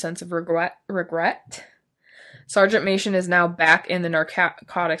profound sense of regret. Sergeant Mason is now back in the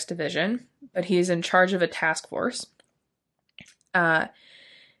Narcotics Division, but he is in charge of a task force.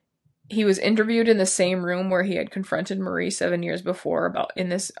 He was interviewed in the same room where he had confronted Marie 7 years before. In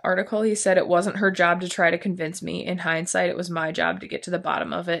this article, he said, "It wasn't her job to try to convince me. In hindsight, it was my job to get to the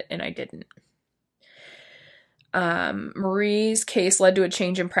bottom of it, and I didn't." Marie's case led to a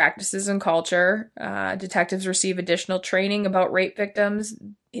change in practices and culture. Detectives receive additional training about rape victims.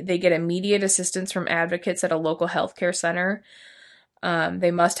 They get immediate assistance from advocates at a local healthcare center. They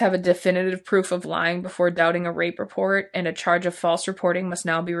must have a definitive proof of lying before doubting a rape report, and a charge of false reporting must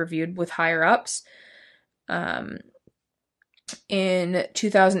now be reviewed with higher-ups. In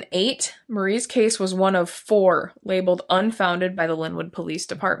 2008, Marie's case was one of 4 labeled unfounded by the Lynnwood Police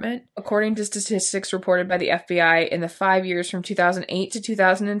Department. According to statistics reported by the FBI, in the 5 years from 2008 to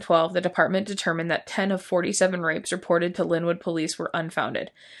 2012, the department determined that 10 of 47 rapes reported to Lynnwood police were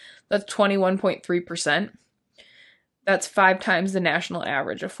unfounded. That's 21.3%. That's 5 times the national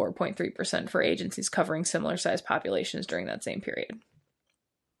average of 4.3% for agencies covering similar-sized populations during that same period.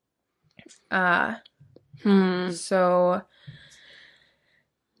 So...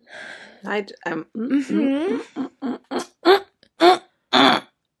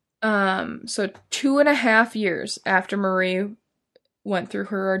 So 2.5 years after Marie went through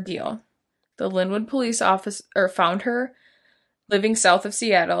her ordeal, the Lynnwood police officer found her living south of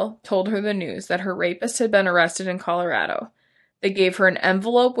Seattle, told her the news that her rapist had been arrested in Colorado. They gave her an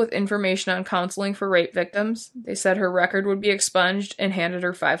envelope with information on counseling for rape victims. They said her record would be expunged and handed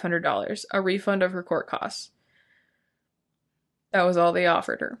her $500, a refund of her court costs. That was all they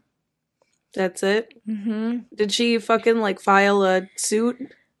offered her. That's it? Mm-hmm. Did she fucking, file a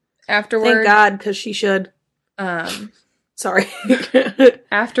suit? Afterward... Thank God, because she should. Sorry.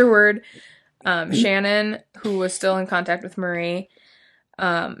 Afterward... Shannon, who was still in contact with Marie,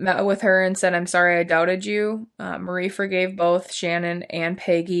 met with her and said, "I'm sorry I doubted you." Marie forgave both Shannon and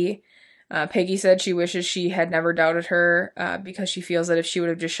Peggy. Peggy said she wishes she had never doubted her because she feels that if she would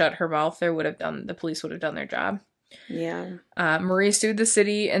have just shut her mouth, the police would have done their job. Yeah. Marie sued the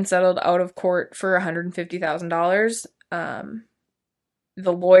city and settled out of court for $150,000.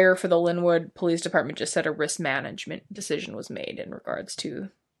 The lawyer for the Lynnwood Police Department just said a risk management decision was made in regards to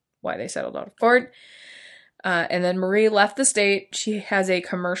why they settled out of court. And then Marie left the state. She has a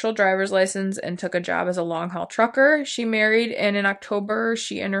commercial driver's license and took a job as a long-haul trucker. She married, and in October,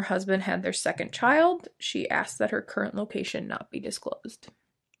 she and her husband had their second child. She asked that her current location not be disclosed.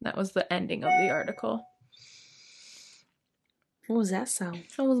 That was the ending of the article. What was that sound?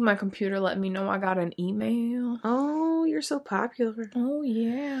 That was my computer letting me know I got an email. Oh, you're so popular. Oh,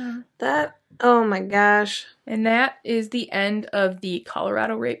 yeah. Oh my gosh. And that is the end of the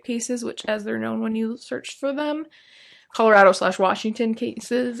Colorado rape cases, which, as they're known when you search for them, Colorado/Washington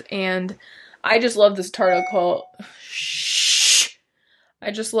cases. And I just love this article. Shh.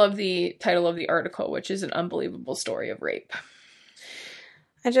 I just love the title of the article, which is An Unbelievable Story of Rape.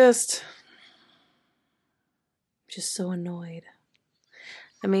 Just so annoyed.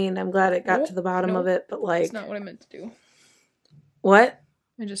 I mean, I'm glad it got to the bottom of it, but That's not what I meant to do. What?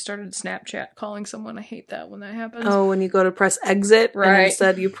 I just started Snapchat calling someone. I hate that when that happens. Oh, when you go to press exit, right? And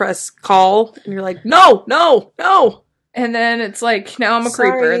instead you press call, and you're like, no! And then it's like, now I'm a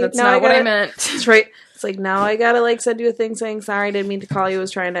creeper. That's not what I meant. That's right. It's like, now I gotta, send you a thing saying, sorry, didn't mean to call you, I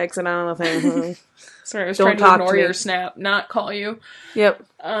was trying to exit on the thing. Sorry, I was trying to ignore your snap, not call you. Yep.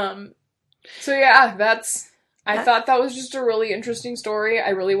 So yeah, that's I thought that was just a really interesting story. I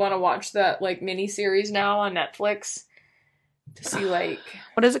really want to watch that, like, mini-series now on Netflix to see, like...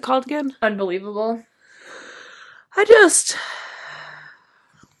 What is it called again? Unbelievable.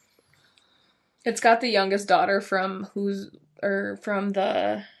 It's got the youngest daughter from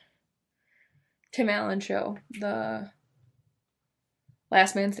the Tim Allen show, the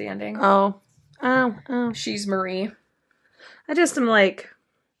Last Man Standing. Oh. She's Marie. I just am like,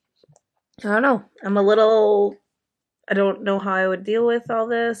 I don't know. I don't know how I would deal with all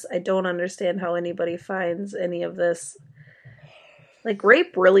this. I don't understand how anybody finds any of this. Like,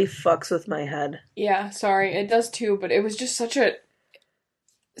 rape really fucks with my head. Yeah, sorry, it does too, but it was just such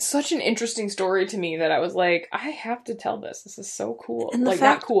an interesting story to me that I was like, I have to tell this. This is so cool. And like,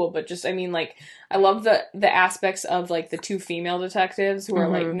 not cool, but just, I mean, like, I love the aspects of, like, the two female detectives who are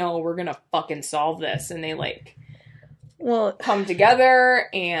like, no, we're gonna fucking solve this. And they, like, come together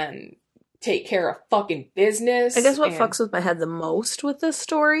and take care of fucking business. I guess what fucks with my head the most with this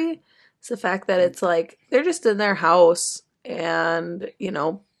story is the fact that it's like, they're just in their house and, you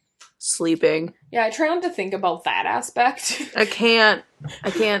know, sleeping. Yeah, I try not to think about that aspect. I can't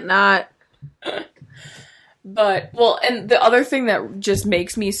not. But, well, and the other thing that just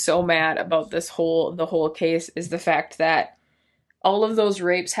makes me so mad about the whole case is the fact that all of those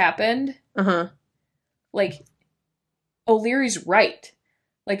rapes happened. Like, O'Leary's right.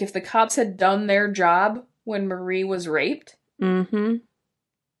 Like, if the cops had done their job when Marie was raped, 4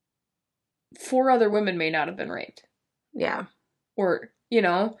 other women may not have been raped. Yeah. Or, you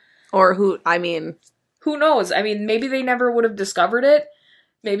know. Or who knows? I mean, maybe they never would have discovered it.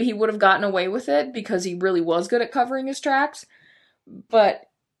 Maybe he would have gotten away with it because he really was good at covering his tracks. But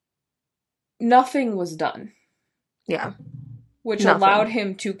nothing was done. Yeah. Which allowed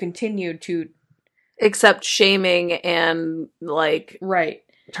him to continue to... Except shaming and, like... Right.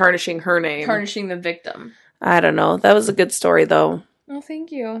 Tarnishing her name. Tarnishing the victim. I don't know. That was a good story, though. Oh,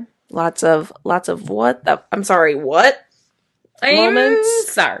 thank you. Lots of what? I'm sorry, what?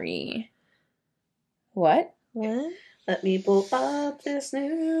 Moments? Sorry. What? Let me pull up this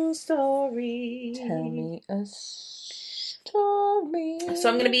new story. Tell me a story. So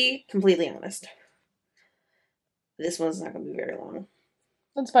I'm going to be completely honest. This one's not going to be very long.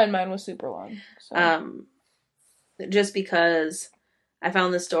 That's fine. Mine was super long. So. Just because I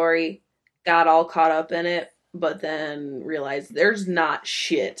found the story, got all caught up in it, but then realized there's not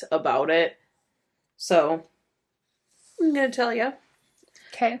shit about it. So I'm going to tell you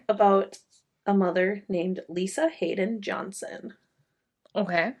about a mother named Lisa Hayden Johnson.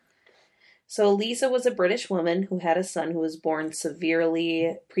 Okay. So Lisa was a British woman who had a son who was born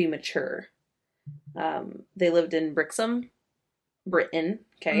severely premature. They lived in Brixham, Britain.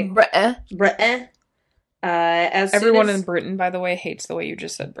 Okay. Britain. Everyone in Britain, by the way, hates the way you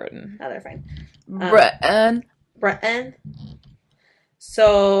just said Britain. Oh, they're fine. Britain.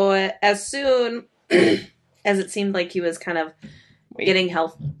 So as soon as it seemed like he was kind of getting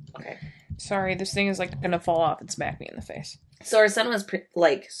health. Okay. Sorry, this thing is like gonna fall off and smack me in the face. So our son was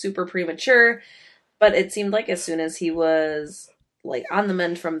super premature, but it seemed like as soon as he was like on the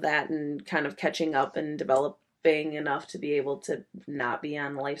mend from that and kind of catching up and developing enough to be able to not be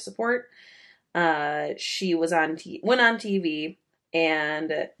on life support, she was went on TV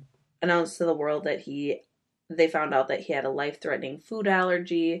and announced to the world that they found out that he had a life-threatening food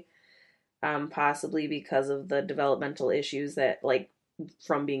allergy, possibly because of the developmental issues that, like,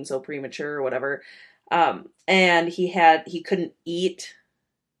 from being so premature or whatever. And he couldn't eat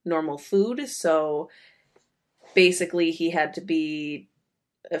normal food, so basically he had to be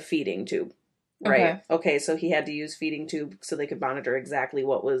a feeding tube. Right. Okay, so he had to use feeding tube so they could monitor exactly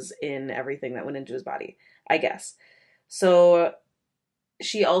what was in everything that went into his body, I guess. So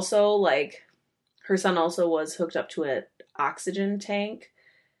she also, like, her son also was hooked up to an oxygen tank,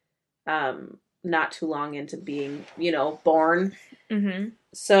 not too long into being, born. Mm-hmm.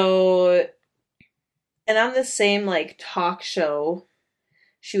 So, and on this same, like, talk show,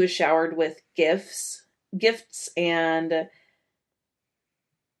 she was showered with gifts and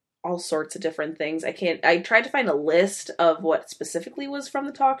all sorts of different things. I tried to find a list of what specifically was from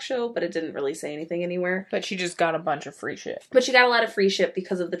the talk show, but it didn't really say anything anywhere. But she just got a bunch of free shit. But she got a lot of free shit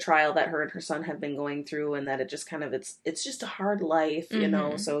because of the trial that her and her son have been going through, and that it just kind of, it's just a hard life,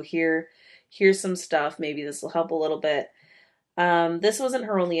 so here's some stuff. Maybe this will help a little bit. This wasn't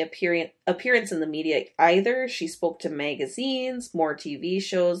her only appearance in the media either. She spoke to magazines, more TV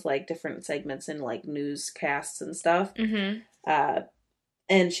shows, like different segments in like newscasts and stuff. Mm-hmm.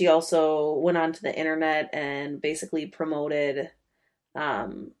 And she also went onto the internet and basically promoted,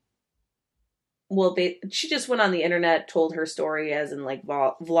 she just went on the internet, told her story as in like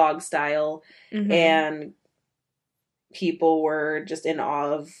vlog style, mm-hmm. and people were just in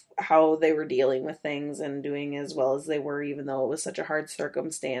awe of how they were dealing with things and doing as well as they were, even though it was such a hard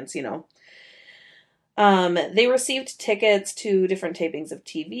circumstance, you know. They received tickets to different tapings of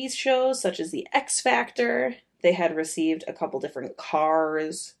TV shows, such as The X Factor. They had received a couple different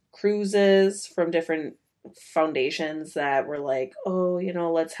cars, cruises from different foundations that were like, oh, you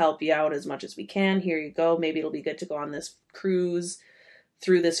know, let's help you out as much as we can. Here you go. Maybe it'll be good to go on this cruise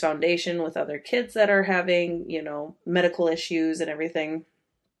through this foundation with other kids that are having, you know, medical issues and everything.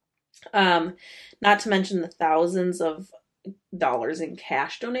 Not to mention the thousands of dollars in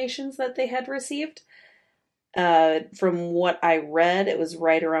cash donations that they had received. From what I read, it was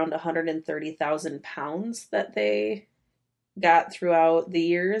right around 130,000 pounds that they got throughout the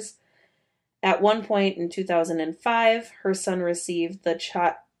years. At one point in 2005, her son received the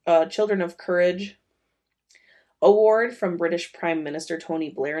Children of Courage award from British Prime Minister Tony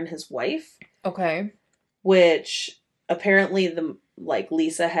Blair and his wife. Okay. Which apparently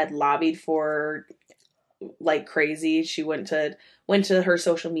Lisa had lobbied for like crazy. She went to her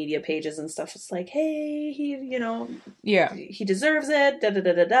social media pages and stuff. It's like, hey, he, you know, yeah, he deserves it. Da da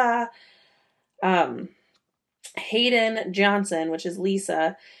da da da. Hayden Johnson, which is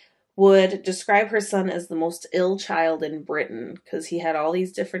Lisa, would describe her son as the most ill child in Britain because he had all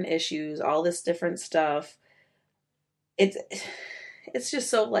these different issues, all this different stuff. It's just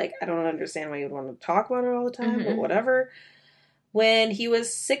so, like, I don't understand why you would want to talk about it all the time, but whatever. When he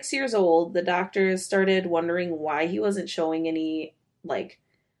was 6 years old, the doctors started wondering why he wasn't showing any, like,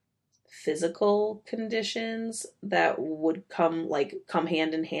 physical conditions that would come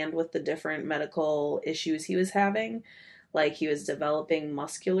hand in hand with the different medical issues he was having. Like, he was developing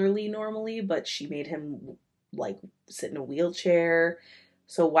muscularly normally, but she made him, like, sit in a wheelchair.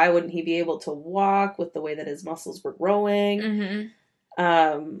 So why wouldn't he be able to walk with the way that his muscles were growing?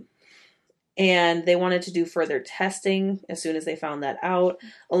 And they wanted to do further testing as soon as they found that out,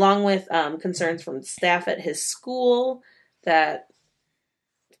 along with concerns from staff at his school that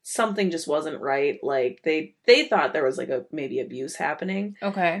something just wasn't right. Like, they thought there was, like, maybe abuse happening.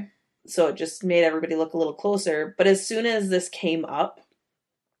 Okay. So it just made everybody look a little closer. But as soon as this came up,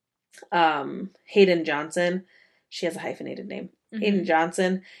 Hayden Johnson, she has a hyphenated name, Hayden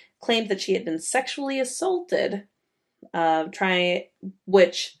Johnson, claimed that she had been sexually assaulted,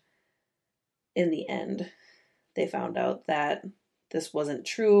 which in the end, they found out that this wasn't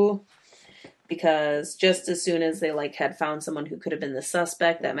true because just as soon as they, like, had found someone who could have been the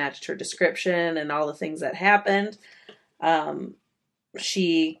suspect that matched her description and all the things that happened,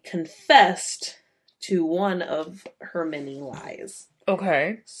 she confessed to one of her many lies.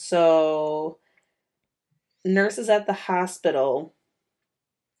 Okay. So, nurses at the hospital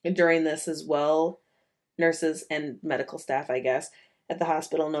during this as well, nurses and medical staff, I guess, at the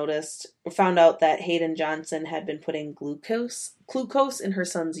hospital found out that Hayden Johnson had been putting glucose in her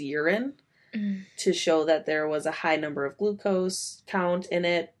son's urine to show that there was a high number of glucose count in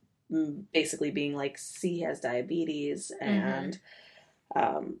it, basically being like, see, he has diabetes. And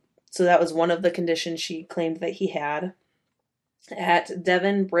so that was one of the conditions she claimed that he had. At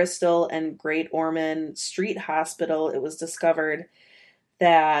Devon, Bristol, and Great Ormond Street Hospital, it was discovered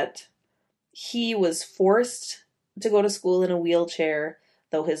that he was forced to go to school in a wheelchair,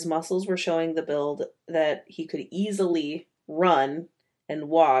 though his muscles were showing the build that he could easily run and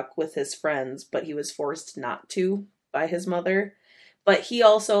walk with his friends, but he was forced not to by his mother. But he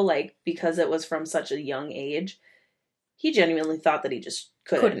also, like, because it was from such a young age, he genuinely thought that he just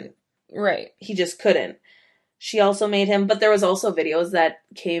couldn't. Right. He just couldn't. She also made him, but there was also videos that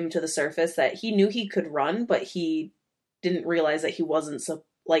came to the surface that he knew he could run, but he didn't realize that he wasn't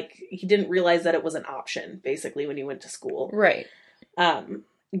he didn't realize that it was an option, basically, when he went to school. Right.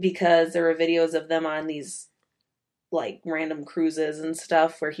 Because there were videos of them on these, like, random cruises and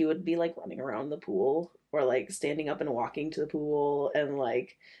stuff where he would be, like, running around the pool or, like, standing up and walking to the pool and,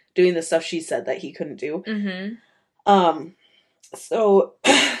 like, doing the stuff she said that he couldn't do. So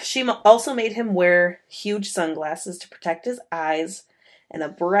she also made him wear huge sunglasses to protect his eyes and a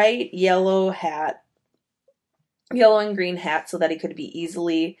bright yellow and green hat so that he could be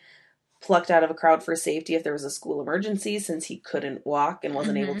easily plucked out of a crowd for safety if there was a school emergency, since he couldn't walk and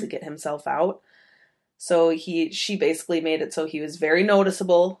wasn't able to get himself out. So she basically made it so he was very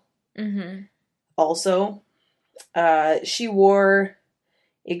noticeable. Also, she wore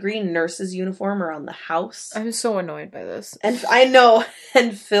a green nurse's uniform around the house. I'm so annoyed by this. And I know,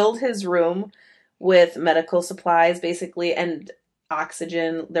 and filled his room with medical supplies, basically, and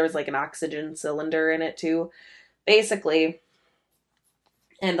oxygen. There was, like, an oxygen cylinder in it, too. Basically,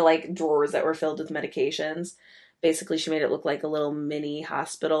 and, like, drawers that were filled with medications. Basically, she made it look like a little mini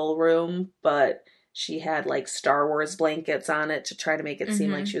hospital room, but She had like Star Wars blankets on it to try to make it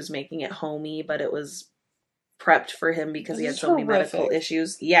seem like she was making it homey, but it was prepped for him because he had so many medical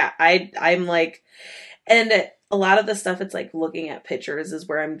issues. Yeah, I'm like, and a lot of the stuff, it's like looking at pictures is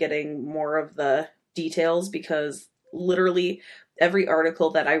where I'm getting more of the details, because literally every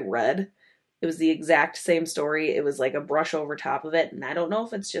article that I read, it was the exact same story. It was like a brush over top of it. And I don't know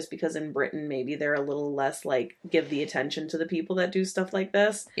if it's just because in Britain, maybe they're a little less like give the attention to the people that do stuff like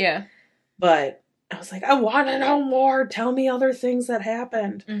this. Yeah. But I was like, I want to know more. Tell me other things that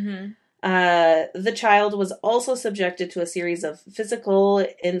happened. The child was also subjected to a series of physical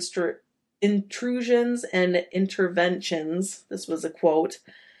intrusions and interventions. This was a quote.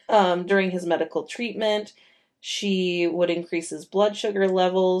 During his medical treatment, she would increase his blood sugar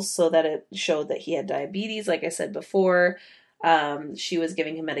levels so that it showed that he had diabetes, like I said before. She was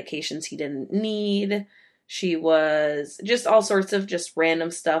giving him medications he didn't need. She was just all sorts of just random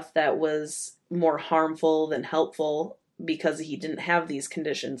stuff that was more harmful than helpful because he didn't have these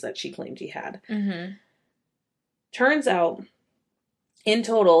conditions that she claimed he had. Turns out, in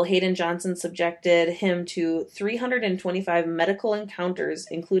total, Hayden Johnson subjected him to 325 medical encounters,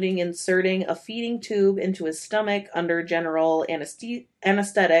 including inserting a feeding tube into his stomach under general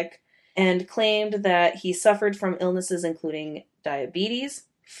anesthetic, and claimed that he suffered from illnesses including diabetes,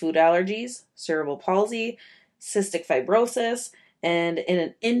 food allergies, cerebral palsy, cystic fibrosis, and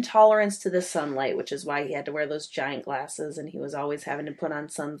an intolerance to the sunlight, which is why he had to wear those giant glasses, and he was always having to put on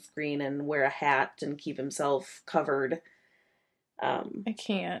sunscreen and wear a hat and keep himself covered. I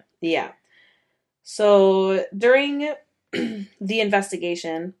can't. Yeah. So during the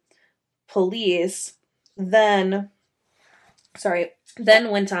investigation, police then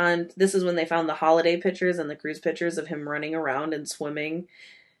went on. This is when they found the holiday pictures and the cruise pictures of him running around and swimming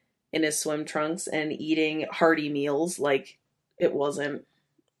in his swim trunks and eating hearty meals like it wasn't.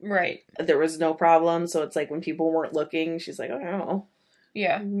 Right. There was no problem. So it's like when people weren't looking, she's like, oh, I don't know.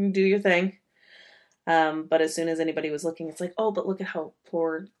 Yeah. Do your thing. But as soon as anybody was looking, it's like, oh, but look at how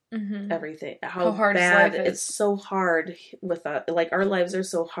poor everything, how hard bad. It's so hard with like our lives are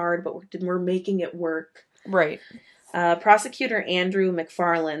so hard, but we're making it work. Right. Prosecutor Andrew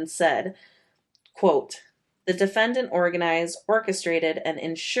McFarland said, quote, the defendant organized, orchestrated, and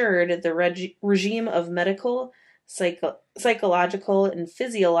ensured the regime of medical, psychological, and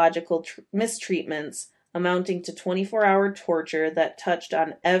physiological mistreatments amounting to 24-hour torture that touched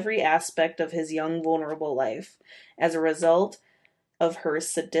on every aspect of his young, vulnerable life. As a result of her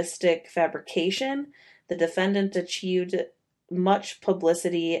sadistic fabrication, the defendant achieved much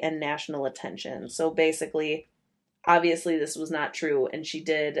publicity and national attention. So basically, obviously this was not true, and she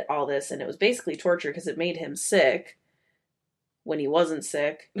did all this, and it was basically torture because it made him sick when he wasn't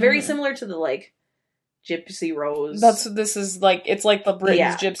sick. Very similar to the, like, Gypsy Rose. This is like, it's like the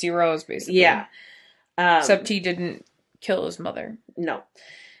Britain's Gypsy Rose, basically. Yeah. Except he didn't kill his mother. No.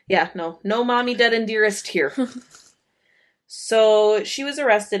 Yeah, no. No mommy dead and dearest here. So she was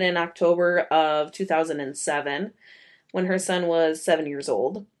arrested in October of 2007 when her son was 7 years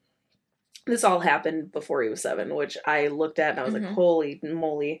old. This all happened before he was 7, which I looked at and I was like, holy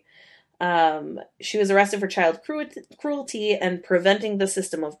moly. She was arrested for child cruelty and preventing the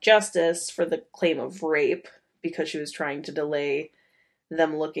system of justice for the claim of rape because she was trying to delay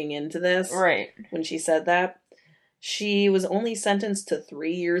them looking into this. Right. When she said that. She was only sentenced to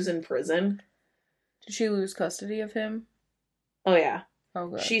 3 years in prison. Did she lose custody of him? Oh, yeah. Oh,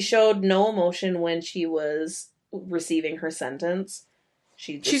 good. She showed no emotion when she was receiving her sentence.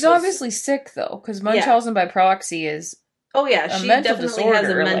 She's obviously sick, though, because Munchausen by proxy is she definitely disorder. Has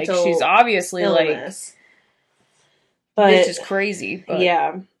a mental like, she's obviously illness. But it's just crazy. But.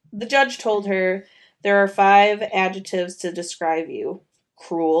 Yeah. The judge told her, there are 5 adjectives to describe you.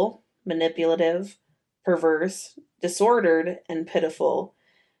 Cruel, manipulative, perverse, disordered, and pitiful.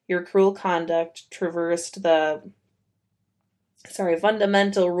 Your cruel conduct traversed the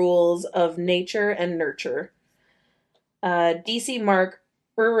fundamental rules of nature and nurture. D.C. Mark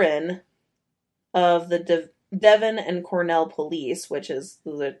Urin of the Devon and Cornell Police, which is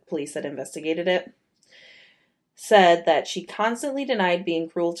the police that investigated it, said that she constantly denied being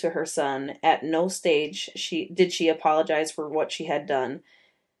cruel to her son. At no stage did she apologize for what she had done.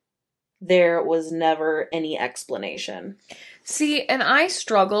 There was never any explanation. See, and I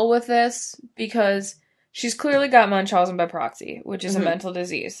struggle with this because she's clearly got Munchausen by proxy, which is a mental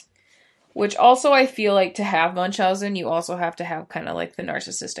disease. Which also I feel like to have Munchausen, you also have to have kind of like the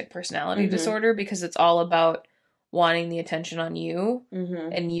narcissistic personality disorder because it's all about wanting the attention on you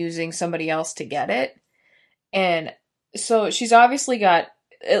and using somebody else to get it. And so she's obviously got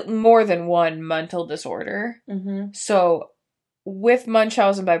more than one mental disorder. So with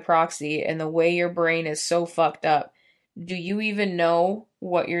Munchausen by proxy and the way your brain is so fucked up, do you even know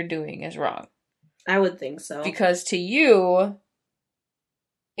what you're doing is wrong? I would think so. Because to you,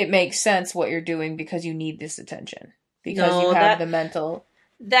 it makes sense what you're doing because you need this attention. Because you have the mental...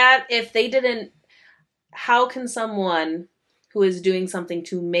 That, if they didn't... How can someone who is doing something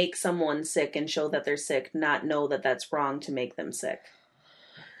to make someone sick and show that they're sick not know that that's wrong to make them sick?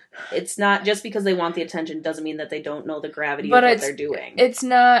 It's not just because they want the attention doesn't mean that they don't know the gravity of what they're doing. It's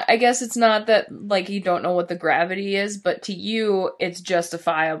not, I guess it's not that, like, you don't know what the gravity is, but to you, it's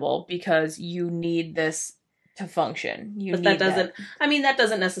justifiable because you need this to function. That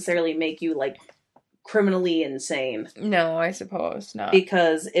doesn't necessarily make you, like, criminally insane. No, I suppose not.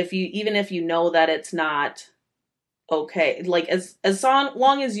 Because even if you know that it's not okay, like, as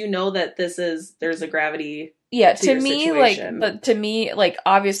long as you know that there's a gravity... Yeah, to me,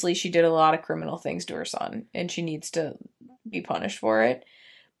 obviously she did a lot of criminal things to her son, and she needs to be punished for it.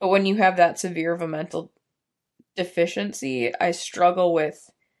 But when you have that severe of a mental deficiency, I struggle with,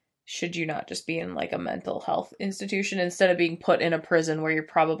 should you not just be in, like, a mental health institution instead of being put in a prison where you're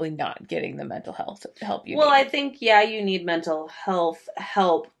probably not getting the mental health help you need? I think, you need mental health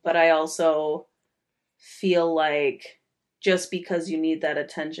help, but I also feel like... just because you need that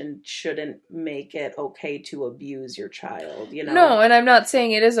attention shouldn't make it okay to abuse your child, you know? No, and I'm not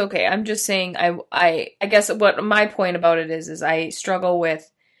saying it is okay. I'm just saying I guess what my point about it is I struggle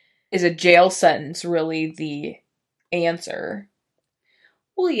with, is a jail sentence really the answer?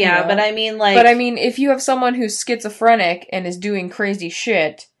 Well, yeah, you know? But I mean, if you have someone who's schizophrenic and is doing crazy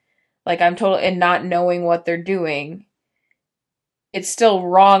shit, like and not knowing what they're doing, it's still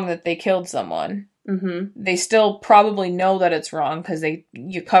wrong that they killed someone. Mm-hmm. They still probably know that it's wrong because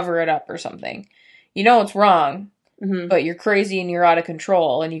you cover it up or something. You know it's wrong, mm-hmm. but you're crazy and you're out of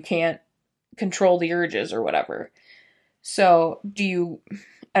control and you can't control the urges or whatever. So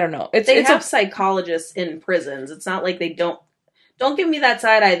I don't know. They have psychologists in prisons. It's not like they don't give me that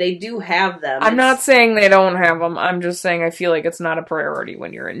side eye. They do have them. I'm not saying they don't have them. I'm just saying I feel like it's not a priority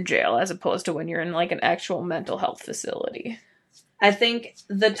when you're in jail as opposed to when you're in, like, an actual mental health facility. I think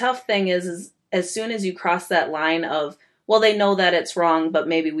the tough thing is as soon as you cross that line of, well, they know that it's wrong, but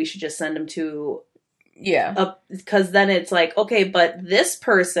maybe we should just send them to... Yeah. Because then it's like, okay, but this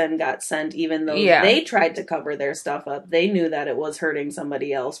person got sent even though they tried to cover their stuff up. They knew that it was hurting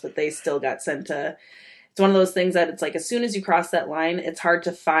somebody else, but they still got sent to... It's one of those things that it's like, as soon as you cross that line, it's hard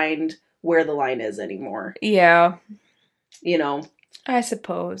to find where the line is anymore. Yeah. You know? I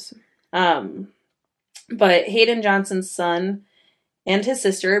suppose. But Hayden Johnson's son... and his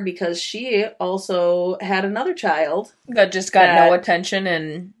sister, because she also had another child. That just got no attention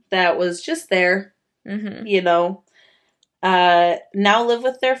and... that was just there, mm-hmm. you know. Now live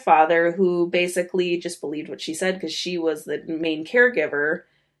with their father, who basically just believed what she said, because she was the main caregiver,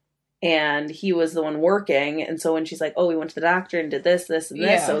 and he was the one working, and so when she's like, oh, we went to the doctor and did this, this, and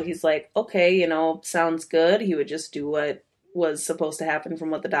this, so he's like, okay, you know, sounds good. He would just do what was supposed to happen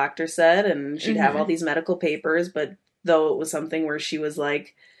from what the doctor said, and she'd have all these medical papers, but... though it was something where she was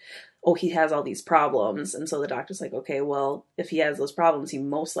like, oh, he has all these problems. And so the doctor's like, okay, well, if he has those problems, he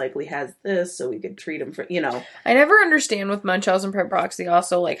most likely has this, so we could treat him for, you know. I never understand with Munchausen by proxy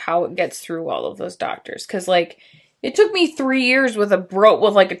also, like, how it gets through all of those doctors. Because, like, it took me 3 years with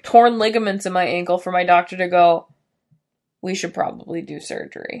a torn ligaments in my ankle for my doctor to go, we should probably do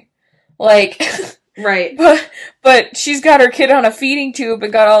surgery. Like... Right. But she's got her kid on a feeding tube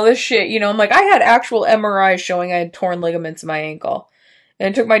and got all this shit, you know. I'm like, I had actual MRIs showing I had torn ligaments in my ankle. And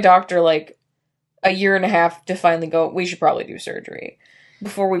it took my doctor, like, a year and a half to finally go, we should probably do surgery.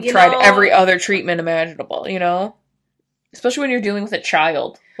 Before we've tried every other treatment imaginable, you know? Especially when you're dealing with a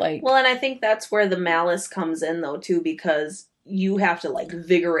child. Like, well, and I think that's where the malice comes in, though, too, because you have to, like,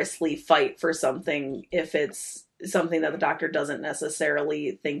 vigorously fight for something if it's something that the doctor doesn't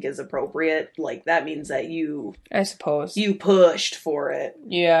necessarily think is appropriate. Like, that means that I suppose you pushed for it.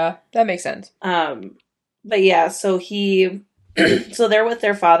 Yeah, that makes sense. But yeah, so so they're with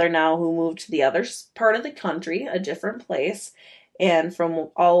their father now, who moved to the other part of the country, a different place, and from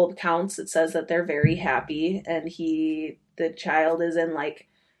all accounts it says that they're very happy, and the child is in, like,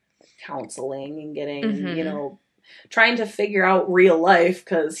 counseling and getting, you know, trying to figure out real life,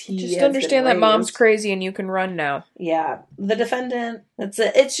 because he just understand that mom's crazy and you can run now. Yeah. The defendant,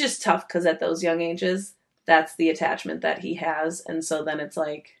 it's just tough, because at those young ages, that's the attachment that he has, and so then it's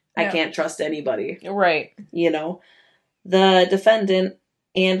like, I can't trust anybody. Right. You know? The defendant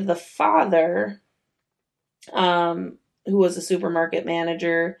and the father, who was a supermarket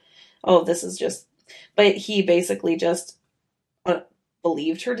manager, but he basically just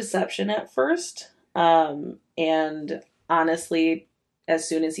believed her deception at first, and honestly, as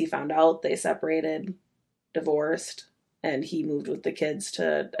soon as he found out, they separated, divorced, and he moved with the kids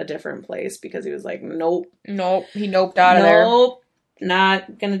to a different place because he was like, nope. Nope. He noped out of there. Nope.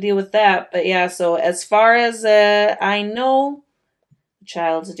 Not gonna deal with that. But yeah, so as far as I know, the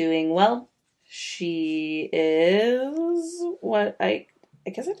child's doing well. She is what I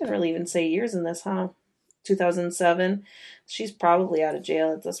guess I didn't really even say years in this, huh? 2007. She's probably out of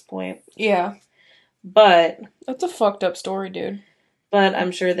jail at this point. Yeah. But That's a fucked up story, dude. But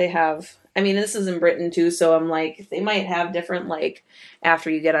I'm sure they have. I mean, this is in Britain too, so I'm like, they might have different, like, after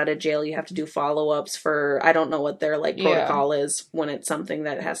you get out of jail, you have to do follow-ups for, I don't know what their, like, protocol is when it's something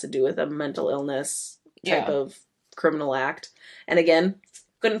that has to do with a mental illness type of criminal act. And again,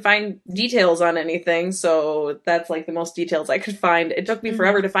 couldn't find details on anything, so that's, like, the most details I could find. It took me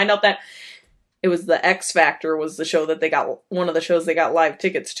forever to find out that it was the X Factor was the show that they got, one of the shows they got live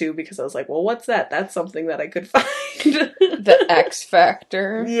tickets to, because I was like, well, what's that? That's something that I could find. The X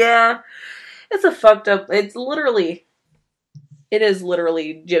Factor. Yeah. It's a fucked up, it is literally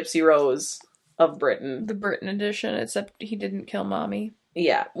Gypsy Rose of Britain. The Britain edition, except he didn't kill mommy.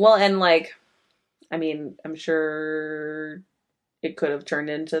 Yeah. Well, and like, I mean, I'm sure it could have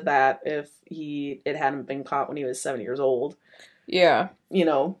turned into that if it hadn't been caught when he was 7 years old. Yeah. You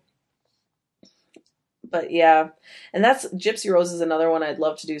know. But yeah. And Gypsy Rose is another one I'd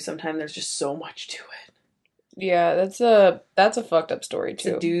love to do sometime. There's just so much to it. Yeah, that's a fucked up story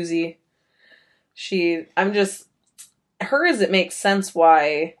too. It's a doozy. It makes sense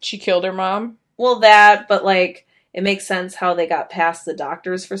why she killed her mom. Well, that, but like, it makes sense how they got past the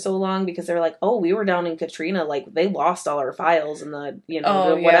doctors for so long, because they're like, oh, we were down in Katrina, like, they lost all our files and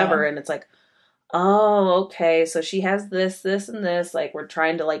whatever, and it's like, oh, okay, so she has this, and this, like, we're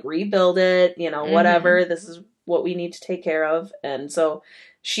trying to, like, rebuild it, whatever, this is what we need to take care of, and so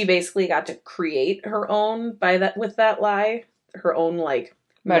she basically got to create her own, with that lie, her own, like,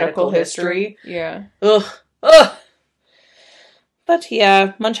 medical history. Yeah. Ugh. But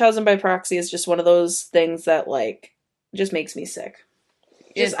yeah, Munchausen by proxy is just one of those things that, like, just makes me sick.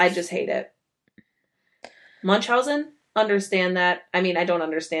 I just hate it. Munchausen, understand that. I mean, I don't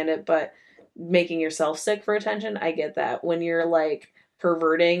understand it, but making yourself sick for attention, I get that. When you're, like,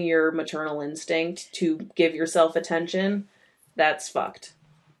 perverting your maternal instinct to give yourself attention, that's fucked.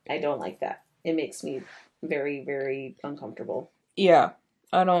 I don't like that. It makes me very, very uncomfortable. Yeah,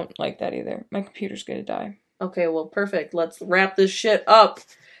 I don't like that either. My computer's gonna die. Okay, well, perfect. Let's wrap this shit up.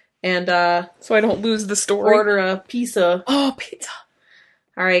 And, so I don't lose the story. Order a pizza. Oh, pizza.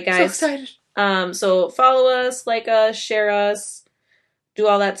 All right, guys. So excited. So follow us, like us, share us, do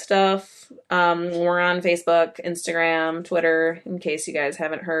all that stuff. We're on Facebook, Instagram, Twitter, in case you guys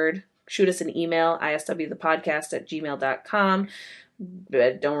haven't heard. Shoot us an email, iswthepodcast@gmail.com.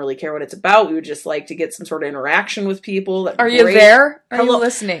 I don't really care what it's about. We would just like to get some sort of interaction with people. Are you there? Are you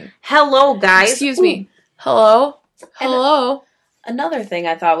listening? Hello, guys. Excuse me. Hello? Hello? Another thing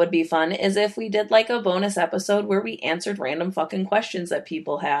I thought would be fun is if we did like a bonus episode where we answered random fucking questions that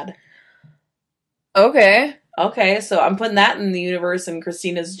people had. Okay. Okay, so I'm putting that in the universe and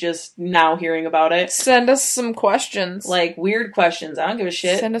Christina's just now hearing about it. Send us some questions. Like weird questions. I don't give a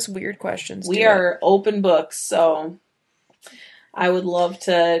shit. Send us weird questions. We are open books, so I would love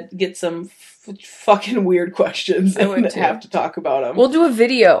to get some fucking weird questions and have to talk about them. We'll do a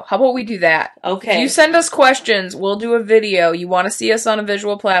video. How about we do that? Okay. If you send us questions, we'll do a video. You want to see us on a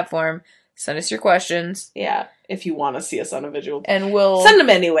visual platform, send us your questions. Yeah, if you want to see us on a visual. And we'll... Send them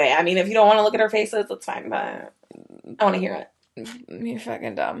anyway. I mean, if you don't want to look at our faces, that's fine, but I want to hear it. You're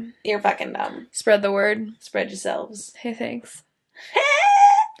fucking dumb. You're fucking dumb. Spread the word. Spread yourselves. Hey, thanks.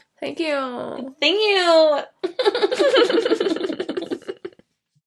 Thank you. Thank you.